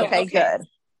God. Okay, good.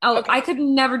 Oh, okay. I could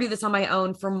never do this on my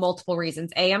own for multiple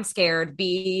reasons. A, I'm scared.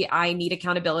 B, I need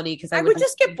accountability because I would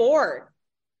just get bored.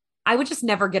 I would just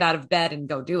never get out of bed and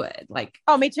go do it. Like,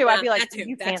 oh, me too. I'd be like,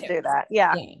 you can't do that.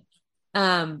 Yeah.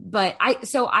 But I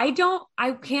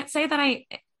can't say that I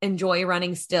enjoy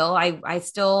running still. I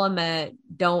still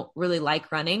don't really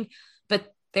like running,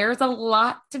 but there's a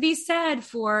lot to be said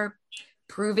for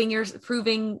proving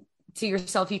to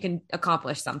yourself you can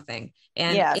accomplish something.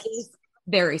 And it is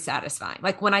very satisfying.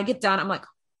 Like when I get done, I'm like,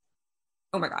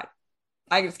 oh my God,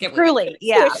 I just can't believe it.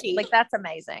 Yeah. Like that's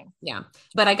amazing. Yeah.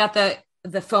 But I got the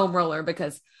foam roller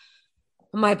because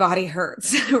my body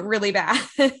hurts really bad.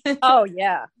 Oh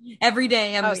yeah. Every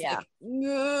day I'm like,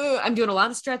 I'm doing a lot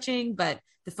of stretching, but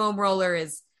the foam roller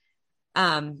is,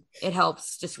 it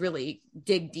helps just really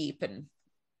dig deep and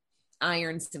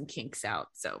iron some kinks out.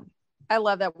 So I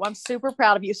love that. Well, I'm super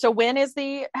proud of you. So when is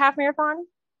the half marathon?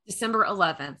 December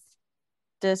 11th.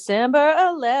 December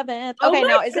 11th. Okay,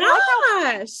 now is it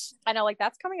like I know, like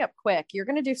that's coming up quick. You're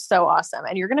gonna do so awesome,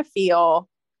 and you're gonna feel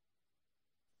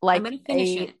like I'm gonna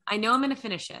finish it. I know I'm gonna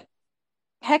finish it.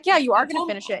 Heck yeah, you are I going to told-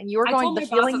 finish it. And you are I going, told the my boss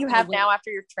feeling I was you gonna have now wait. after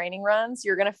your training runs,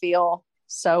 you're going to feel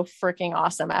so freaking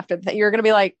awesome after that. You're going to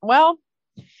be like, well,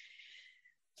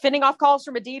 fending off calls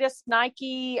from Adidas,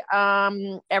 Nike,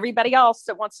 everybody else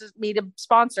that wants me to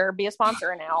be a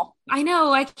sponsor now. I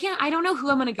know. I don't know who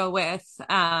I'm going to go with.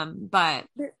 But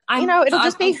it'll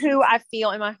just be who I feel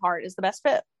in my heart is the best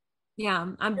fit.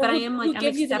 Yeah. I am who I'm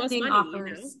gives you the most accepting money,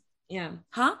 offers. Yeah.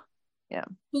 Huh? Yeah.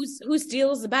 Whose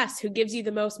deal is the best? Who gives you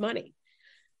the most money?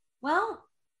 Well,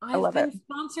 I love been it.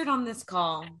 sponsored on this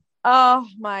call. Oh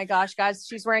my gosh, guys.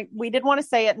 She's wearing, we didn't want to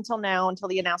say it until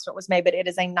the announcement was made, but it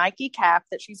is a Nike cap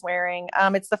that she's wearing.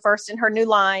 It's the first in her new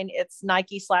line. It's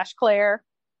Nike/Claire.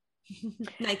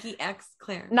 Nike X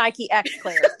Claire. Nike X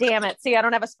Claire. Damn it. See, I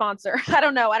don't have a sponsor. I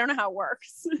don't know how it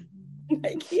works.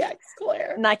 Nike X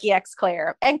Claire. Nike X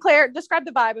Claire. And Claire, describe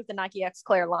the vibe of the Nike X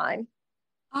Claire line.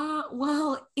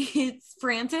 Well, it's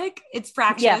frantic. It's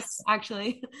fractious, Yes.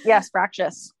 actually. Yes,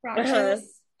 fractious. Fractious.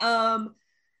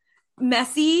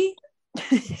 Messy.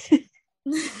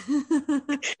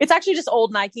 It's actually just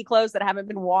old Nike clothes that haven't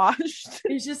been washed.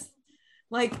 It's just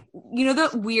like, the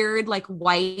weird like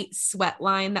white sweat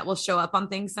line that will show up on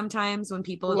things sometimes when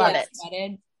people Love get it.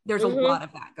 sweated. There's a lot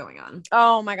of that going on.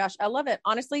 Oh my gosh, I love it.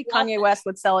 Honestly, Kanye West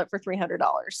would sell it for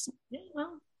 $300. Yeah,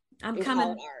 well, I'm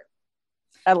coming.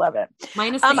 I love it.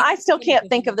 Minus I still can't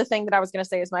think of the thing that I was going to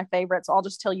say is my favorite. So I'll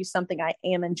just tell you something I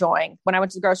am enjoying. When I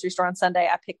went to the grocery store on Sunday,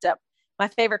 I picked up my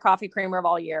favorite coffee creamer of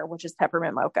all year, which is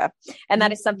peppermint mocha. And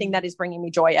that is something that is bringing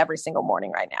me joy every single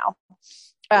morning right now.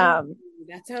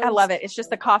 I love it. It's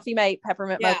just the Coffee Mate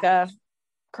peppermint mocha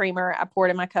creamer. I pour it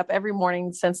in my cup every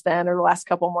morning since then, or the last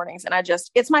couple of mornings. And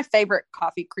it's my favorite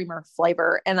coffee creamer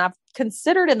flavor. And I've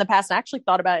considered in the past, and I actually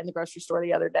thought about it in the grocery store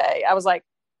the other day. I was like,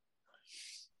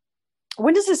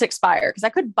 when does this expire? Because I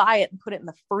could buy it and put it in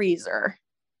the freezer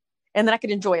and then I could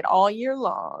enjoy it all year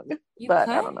long. I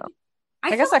don't know.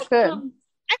 I guess I could.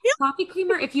 I feel coffee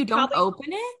creamer, if you don't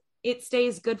open it, it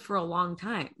stays good for a long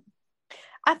time.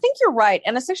 I think you're right.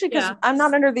 And especially because I'm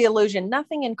not under the illusion,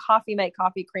 nothing in Coffee Mate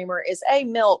coffee creamer is A,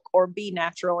 milk, or B,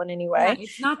 natural in any way. Yeah,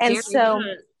 it's not and dairy.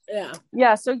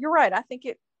 So, so you're right. I think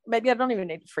maybe I don't even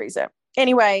need to freeze it.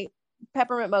 Anyway,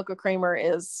 peppermint mocha creamer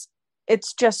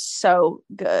it's just so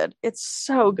good. It's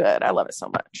so good. I love it so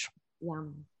much.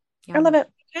 Yum. I love it.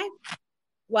 Okay.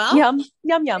 Well, yum.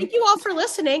 Thank you all for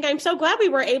listening. I'm so glad we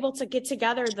were able to get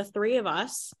together, the three of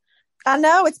us. I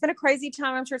know it's been a crazy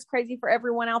time. I'm sure it's crazy for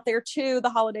everyone out there too. The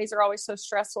holidays are always so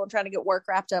stressful and trying to get work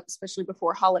wrapped up, especially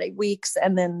before holiday weeks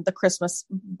and then the Christmas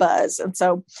buzz. And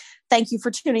so thank you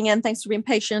for tuning in. Thanks for being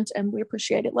patient and we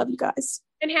appreciate it. Love you guys.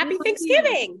 And happy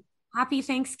Thanksgiving. Happy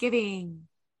Thanksgiving.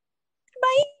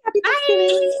 Bye. Happy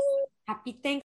Thanksgiving. Happy Thanksgiving.